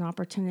 that was an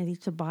opportunity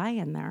to buy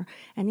in there.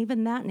 And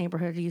even that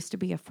neighborhood used to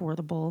be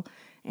affordable,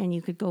 and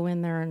you could go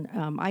in there. And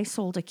I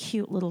sold a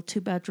cute little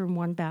 2-bedroom,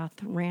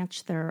 1-bath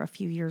ranch there a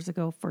few years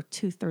ago for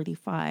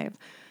 $235.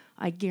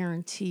 I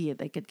guarantee you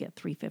they could get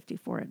 $350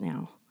 for it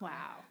now. Wow.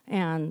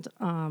 And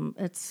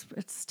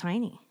it's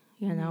tiny,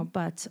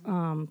 but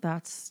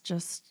that's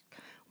just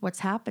what's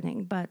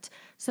happening. But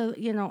so,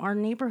 our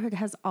neighborhood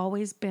has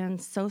always been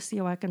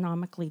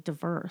socioeconomically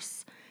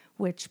diverse,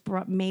 which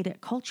made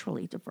it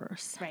culturally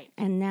diverse. Right.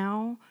 And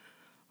now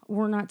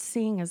we're not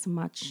seeing as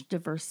much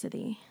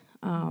diversity.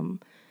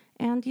 And,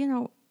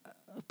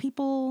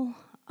 people,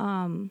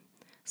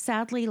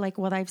 sadly, like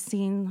what I've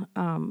seen,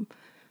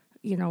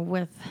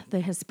 with the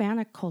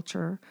Hispanic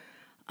culture,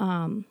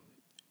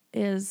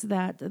 is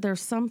that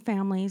there's some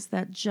families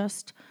that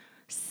just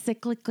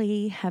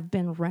cyclically have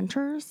been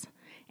renters.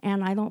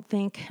 And I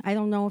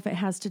don't know if it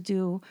has to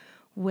do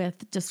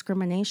with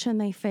discrimination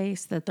they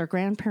faced, that their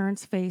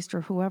grandparents faced,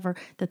 or whoever,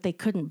 that they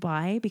couldn't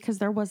buy, because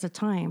there was a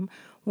time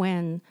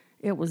when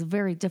it was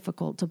very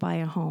difficult to buy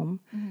a home,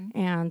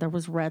 and there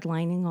was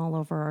redlining all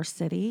over our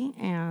city.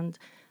 And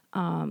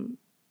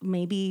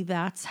maybe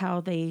that's how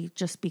they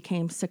just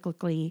became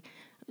cyclically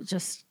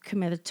just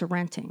committed to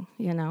renting,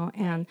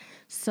 And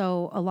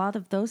so a lot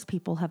of those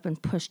people have been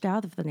pushed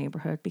out of the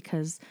neighborhood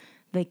because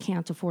they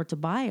can't afford to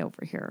buy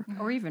over here.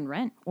 Or even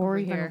rent. Or over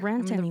even here.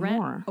 rent the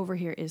anymore. rent over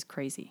here is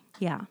crazy.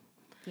 Yeah.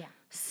 Yeah.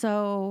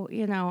 So,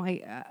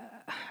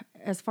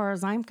 as far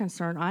as I'm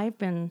concerned, I've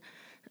been,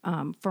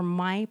 for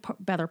my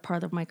better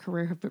part of my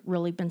career, have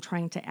really been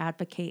trying to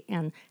advocate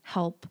and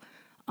help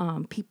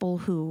people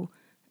who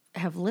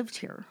have lived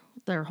here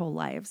their whole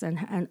lives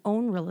and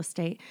own real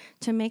estate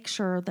to make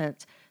sure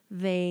that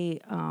they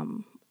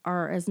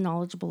are as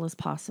knowledgeable as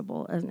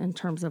possible in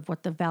terms of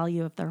what the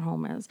value of their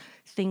home is,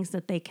 things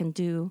that they can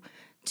do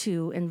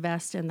to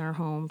invest in their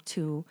home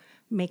to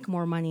make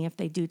more money if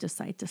they do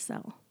decide to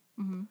sell.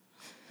 Mm-hmm.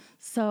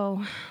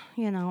 So,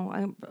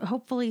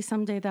 hopefully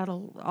someday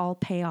that'll all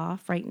pay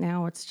off. Right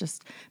now, it's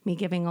just me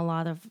giving a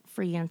lot of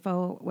free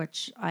info,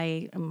 which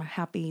I am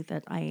happy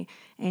that I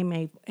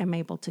am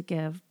able to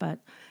give. But,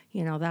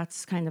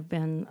 that's kind of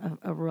been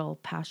a real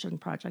passion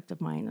project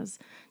of mine, is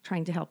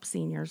trying to help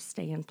seniors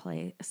stay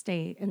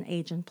and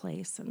age in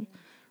place and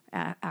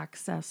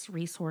access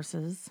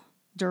resources.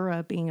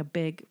 Dura being a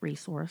big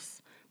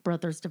resource,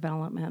 Brothers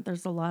Development.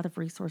 There's a lot of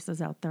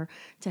resources out there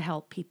to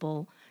help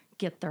people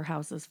get their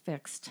houses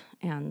fixed,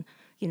 and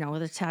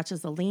it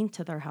attaches a lien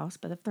to their house.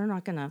 But if they're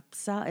not going to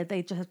sell it,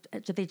 they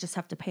just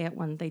have to pay it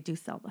when they do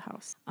sell the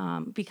house.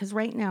 Because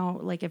right now,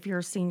 like if you're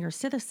a senior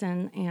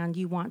citizen and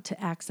you want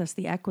to access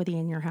the equity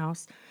in your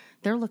house,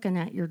 they're looking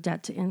at your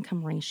debt to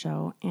income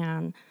ratio,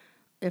 and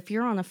if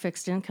you're on a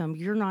fixed income,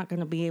 you're not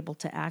going to be able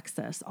to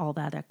access all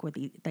that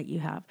equity that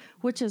you have,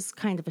 which is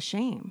kind of a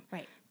shame,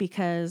 Right?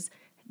 Because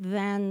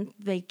then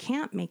they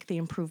can't make the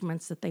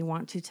improvements that they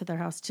want to their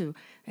house to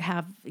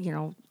have,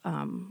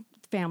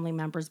 family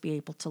members be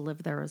able to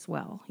live there as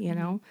well,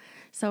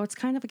 So it's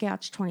kind of a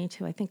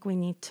catch-22. I think we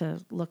need to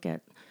look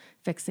at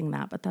fixing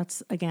that, but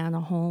that's, again, a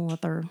whole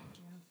other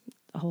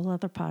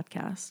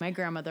podcast. My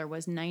grandmother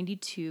was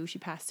 92. She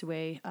passed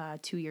away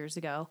 2 years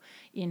ago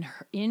in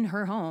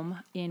her home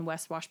in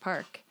West Wash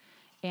Park,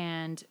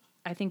 and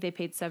I think they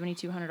paid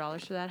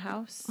 $7,200 for that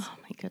house. Oh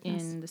my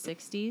goodness! In the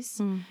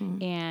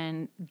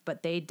 60s,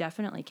 but they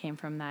definitely came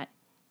from that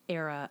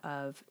era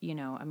of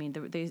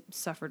they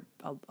suffered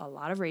a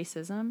lot of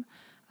racism,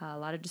 a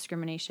lot of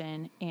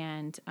discrimination,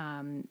 and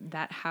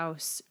that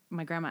house.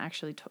 My grandma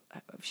actually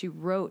she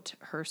wrote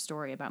her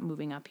story about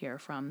moving up here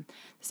from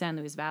the San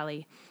Luis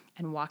Valley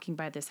and walking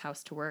by this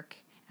house to work,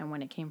 and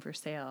when it came for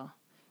sale,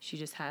 she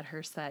just had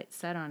her sight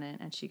set on it,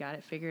 and she got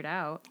it figured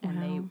out. Wow.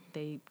 And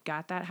they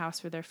got that house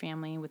for their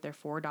family with their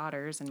 4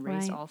 daughters and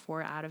raised all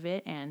 4 out of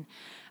it. And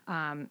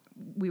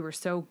we were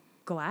so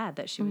glad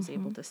that she was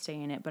able to stay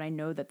in it. But I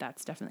know that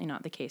that's definitely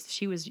not the case.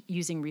 She was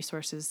using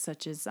resources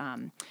such as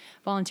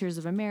Volunteers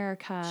of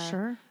America.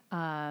 Sure.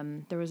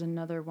 There was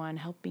another one,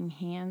 Helping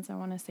Hands, I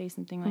want to say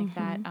something like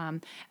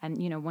that.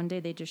 And one day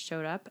they just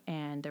showed up,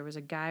 and there was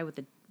a guy with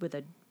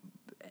a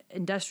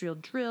industrial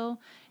drill,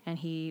 and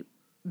he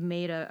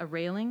made a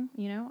railing,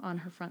 on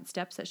her front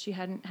steps that she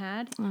hadn't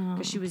had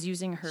because she was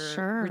using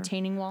her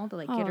retaining wall to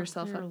get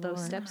herself up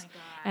those steps.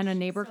 And a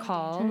neighbor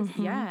called,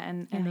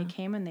 and they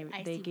came and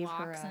they gave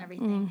her and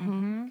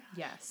everything.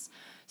 Yes.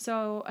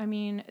 So I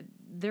mean,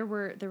 there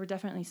were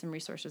definitely some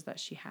resources that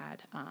she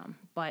had,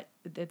 but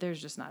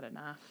there's just not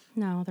enough.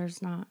 No,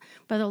 there's not.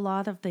 But a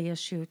lot of the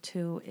issue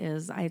too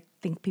is I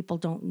think people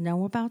don't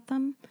know about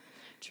them.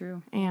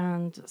 True.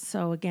 And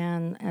so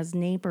again, as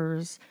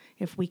neighbors,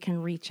 if we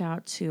can reach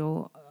out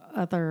to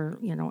other,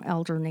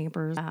 elder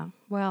neighbors,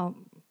 well,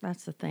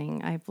 that's the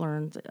thing I've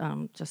learned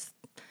just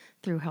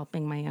through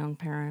helping my own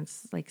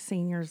parents. Like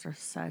seniors are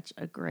such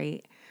a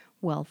great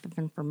wealth of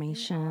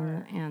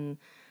information and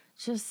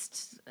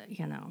just,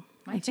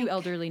 My 2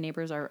 elderly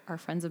neighbors are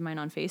friends of mine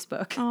on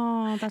Facebook.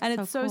 Oh, that's and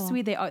it's so cool.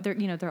 sweet.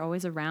 They're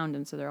always around,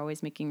 and so they're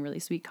always making really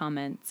sweet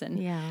comments.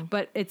 And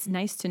but it's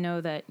nice to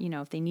know that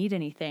if they need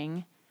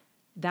anything,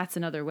 that's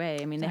another way.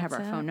 I mean, they have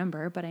our phone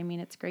number, but I mean,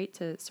 it's great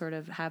to sort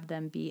of have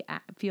them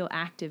feel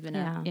active in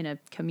a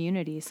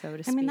community, so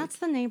to speak. I mean, that's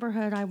the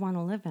neighborhood I want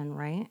to live in,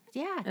 right?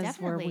 Yeah, Is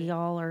definitely. where we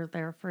all are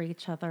there for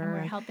each other. And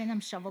we're helping them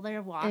shovel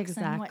their walks and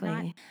Exactly.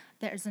 whatnot.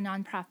 There's a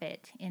nonprofit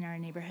in our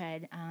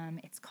neighborhood.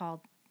 It's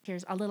called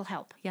Here's A Little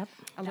Help. Yep.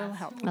 A Little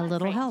Help. A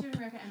Little help.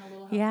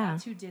 Yeah.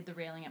 That's who did the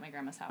railing at my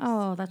grandma's house.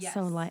 Oh, that's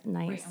so nice.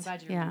 Great. I'm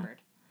glad you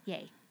remembered.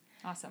 Yay.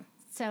 Awesome.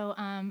 So,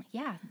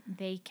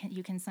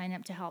 you can sign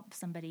up to help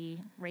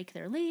somebody rake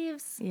their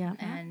leaves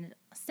and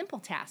simple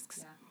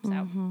tasks.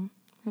 Yeah. So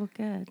Well,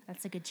 good.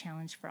 that's a good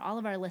challenge for all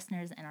of our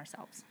listeners and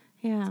ourselves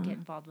Yeah. to get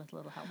involved with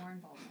Little Help. More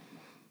involvement.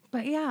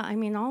 But yeah, I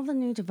mean, all the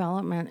new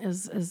development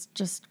is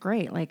just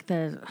great. Like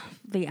the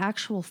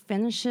actual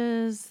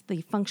finishes,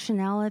 the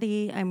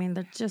functionality. I mean,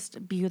 they're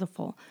just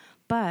beautiful.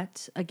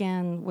 But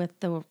again, with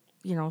the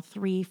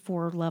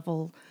 3-4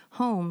 level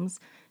homes,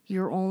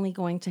 you're only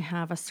going to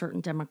have a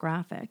certain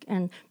demographic.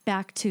 And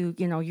back to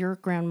your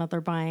grandmother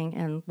buying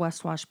in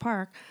West Wash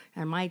Park,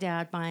 and my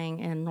dad buying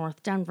in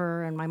North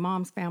Denver, and my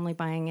mom's family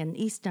buying in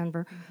East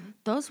Denver.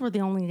 Those were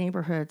the only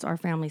neighborhoods our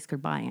families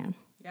could buy in.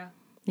 Yeah.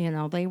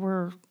 They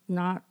were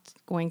not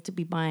going to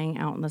be buying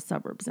out in the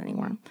suburbs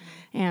anymore.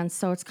 And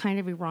so it's kind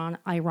of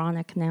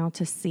ironic now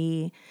to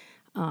see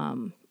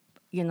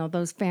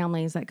those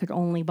families that could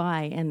only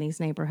buy in these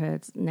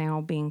neighborhoods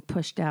now being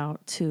pushed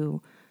out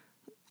to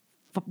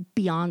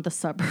beyond the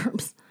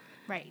suburbs.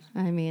 Right.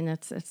 I mean,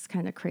 it's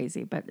kind of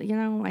crazy, but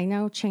I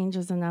know change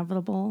is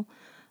inevitable.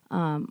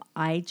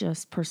 I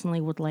just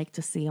personally would like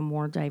to see a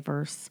more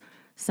diverse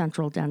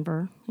central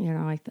Denver.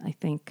 I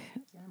think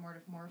Yeah, more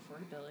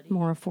affordability.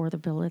 more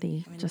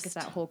affordability. I mean, look at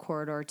that whole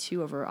corridor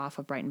too over off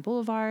of Brighton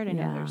Boulevard. I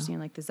know Yeah. they're seeing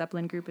like the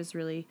Zeppelin Group is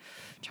really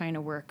trying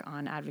to work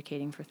on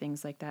advocating for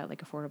things like that,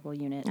 like affordable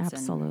units.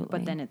 Absolutely.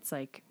 But then it's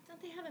like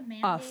Don't they have a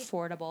mandate?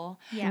 affordable.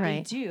 Yeah.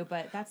 Right. They do,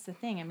 but that's the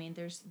thing. I mean,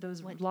 there's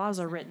those laws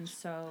are written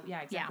so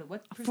exactly. Yeah.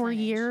 What For percentage?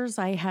 years,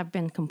 I have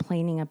been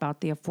complaining about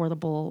the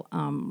affordable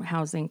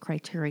housing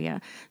criteria.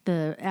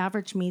 The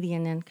average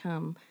median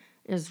income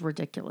is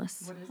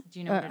ridiculous. What is? Do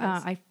you know what it is?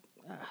 I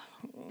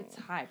It's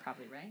high,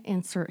 probably, right?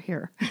 insert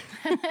here.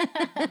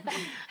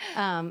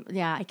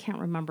 Yeah, I can't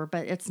remember,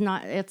 but it's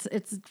not. It's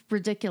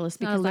ridiculous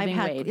not a because I've living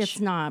had. wage. It's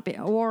not,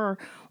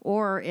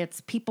 or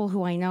it's people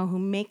who I know who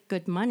make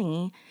good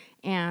money,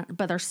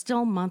 but are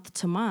still month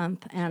to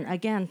month, and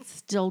again,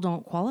 still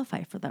don't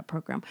qualify for that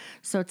program.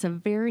 So it's a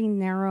very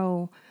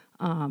narrow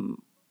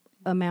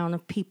amount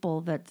of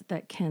people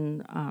that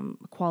can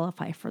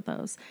qualify for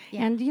those.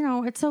 Yeah. And,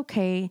 it's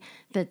okay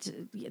that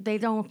they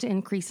don't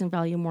increase in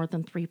value more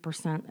than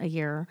 3% a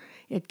year.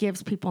 It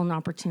gives people an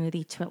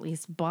opportunity to at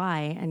least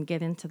buy and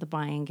get into the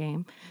buying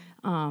game,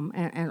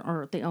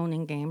 or the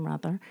owning game,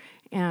 rather,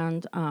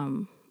 and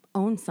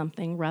own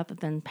something rather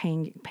than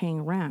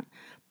paying rent.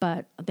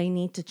 But they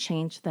need to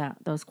change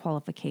those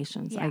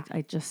qualifications. Yeah.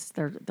 I just,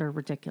 they're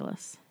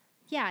ridiculous.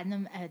 Yeah,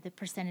 and the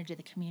percentage of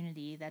the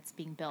community that's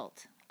being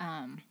built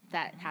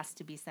that has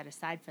to be set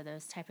aside for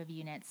those type of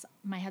units.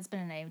 My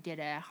husband and I did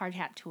a hard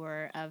hat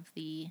tour of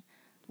the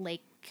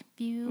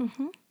Lakeview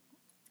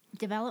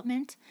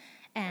development,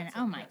 and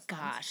oh my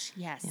gosh,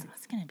 yes,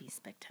 it's going to be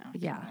spectacular.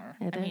 Yeah,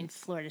 it I mean, is.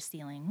 floor to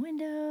ceiling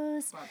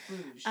windows,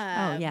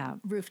 Oh, yeah.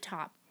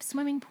 rooftop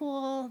swimming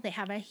pool. They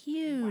have a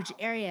huge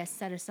area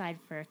set aside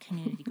for a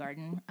community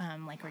garden,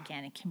 like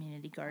organic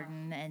community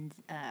garden,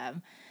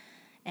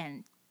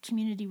 and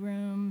community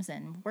rooms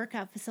and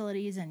workout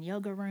facilities and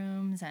yoga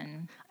rooms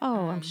and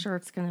I'm sure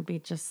it's going to be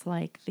just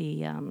like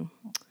the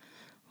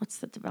what's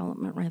the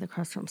development right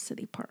across from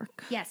City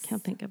Park? yes,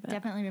 Can't think of it.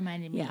 Definitely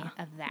reminded me Yeah.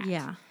 of that.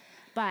 Yeah.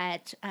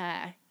 But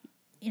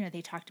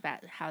they talked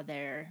about how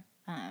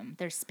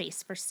there's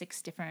space for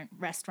 6 different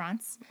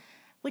restaurants,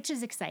 which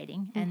is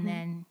exciting. And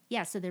then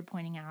so they're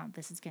pointing out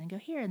this is going to go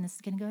here and this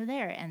is going to go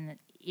there, and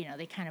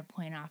they kind of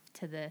point off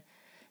to the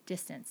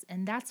distance,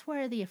 and that's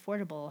where the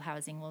affordable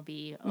housing will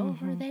be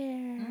over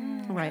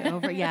there. Right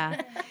over,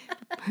 yeah.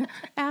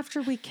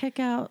 After we kick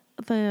out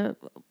the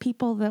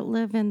people that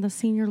live in the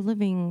senior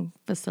living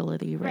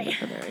facility right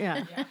over there.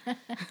 Yeah.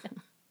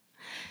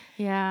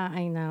 Yeah,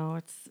 I know.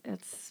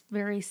 It's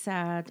very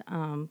sad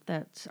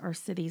that our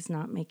city's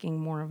not making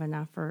more of an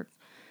effort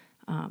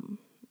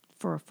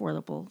for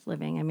affordable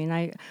living. I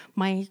mean,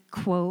 my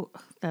quote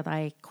that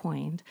I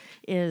coined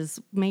is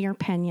Mayor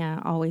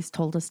Pena always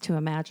told us to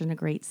imagine a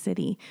great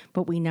city,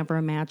 but we never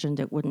imagined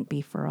it wouldn't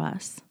be for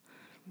us.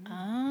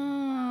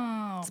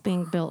 Oh, It's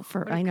being built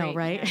for, I know,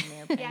 right?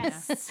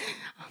 yes.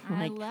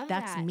 I love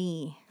that's that.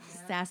 me.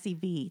 Sassy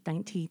V,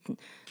 19.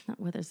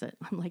 What is it?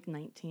 I'm like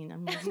 19.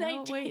 I'm like, no,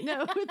 19. wait,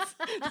 no. It's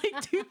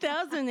like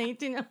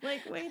 2018. I'm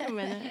like, wait a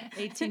minute.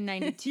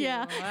 1892.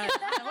 Yeah.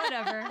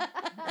 Whatever.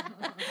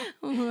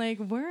 I'm like,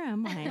 where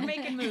am I? You're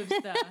making moves,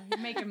 though. You're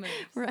making moves.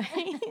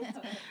 Right.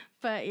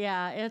 But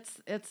yeah, it's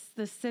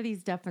the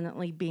city's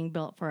definitely being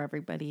built for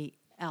everybody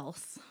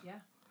else. Yeah.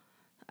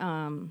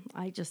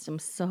 I just am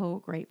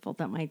so grateful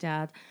that my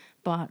dad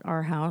bought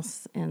our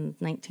house in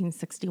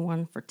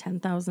 1961 for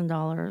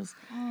 $10,000,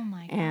 Oh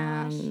my gosh.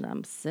 and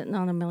I'm sitting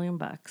on $1 million.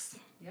 Yeah.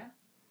 There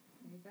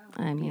you go.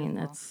 I mean,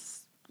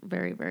 it's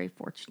very, very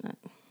fortunate.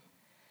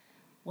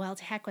 Well,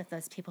 to heck with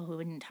those people who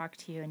wouldn't talk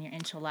to you and your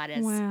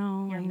enchiladas.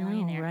 Wow, You're a I know,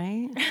 millionaire.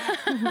 right?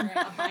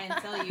 I'll buy and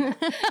sell you.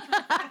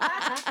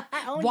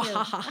 I own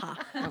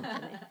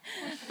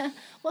you.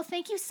 Well,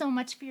 thank you so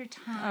much for your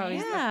time. Oh,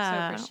 yeah.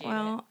 Yeah. appreciate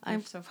Well, it. I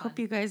They're so fun. hope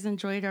you guys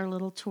enjoyed our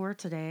little tour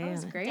today. That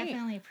was and- great.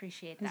 Definitely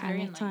appreciate that.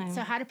 very Anytime.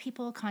 So, how do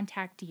people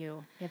contact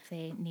you if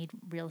they need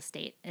real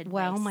estate advice?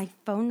 Well, my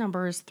phone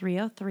number is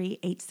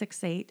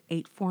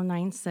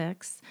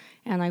 303-868-8496.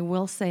 And I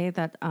will say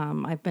that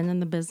I've been in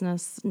the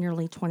business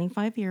nearly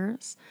 25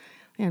 years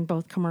in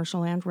both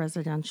commercial and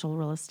residential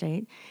real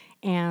estate.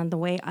 And the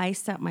way I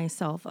set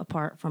myself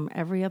apart from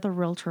every other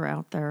realtor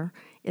out there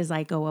is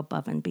I go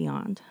above and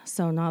beyond.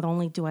 So not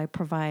only do I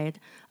provide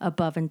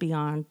above and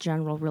beyond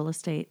general real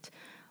estate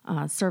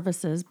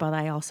services, but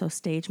I also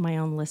stage my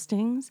own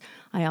listings.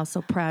 I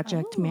also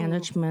project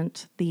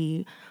management,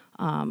 the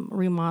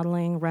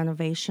remodeling,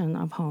 renovation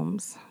of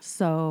homes.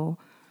 So,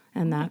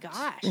 and that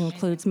gosh.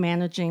 includes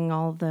managing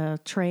all the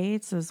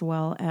trades as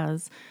well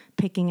as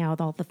picking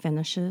out all the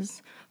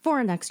finishes for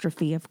an extra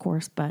fee, of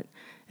course, but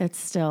it's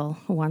still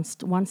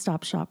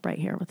one-stop shop right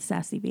here with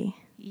Sassy B.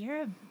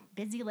 You're a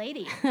busy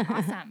lady.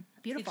 Awesome.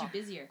 Beautiful. Get you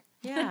busier.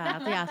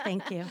 Yeah,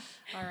 thank you.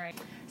 All right.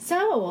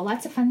 So,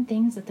 lots of fun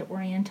things at the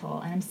Oriental,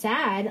 and I'm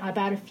sad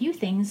about a few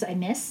things I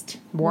missed.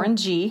 Warren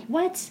G.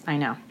 What? I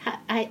know.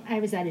 I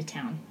was out of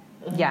town.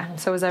 Yeah,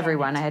 so was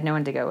everyone. I had no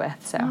one to go with,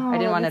 so I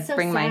didn't want that's to so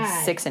bring my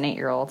sad. 6 and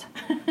 8-year-old.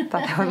 Thought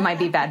that might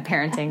be bad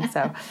parenting,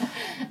 so.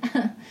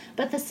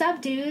 But the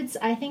Sub Dudes,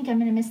 I think I'm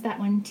going to miss that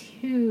one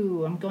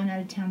too. I'm going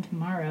out of town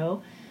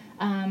tomorrow.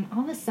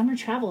 All the summer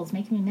travel is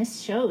making me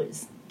miss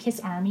shows. Kiss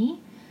Army,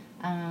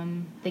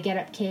 the Get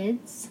Up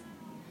Kids,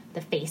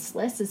 The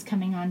Faceless is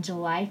coming on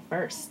July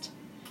 1st,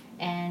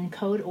 and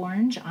Code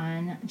Orange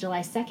on July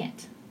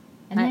 2nd.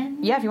 And then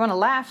Yeah, if you want to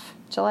laugh,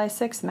 July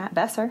 6th, Matt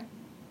Besser.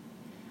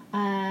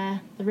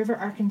 The River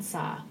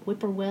Arkansas,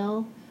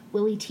 Whippoorwill,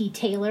 Willie T.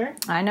 Taylor.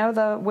 I know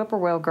the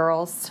Whippoorwill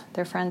girls.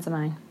 They're friends of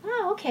mine.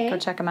 Oh, okay. Go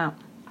check them out.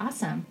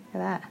 Awesome.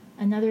 Look at that.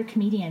 Another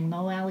comedian,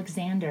 Mo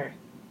Alexander,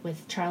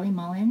 with Charlie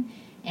Mullen,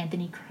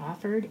 Anthony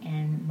Crawford,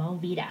 and Mo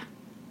Vida.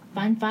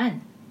 Fun.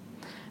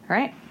 All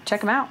right, check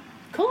them out.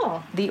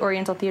 Cool.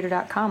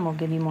 TheOrientalTheater.com will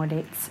give you more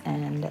dates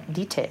and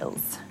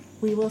details.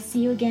 We will see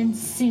you again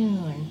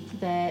soon.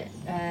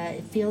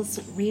 It feels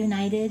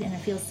reunited and it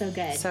feels so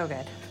good. So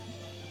good.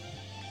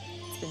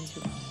 It's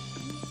been too long.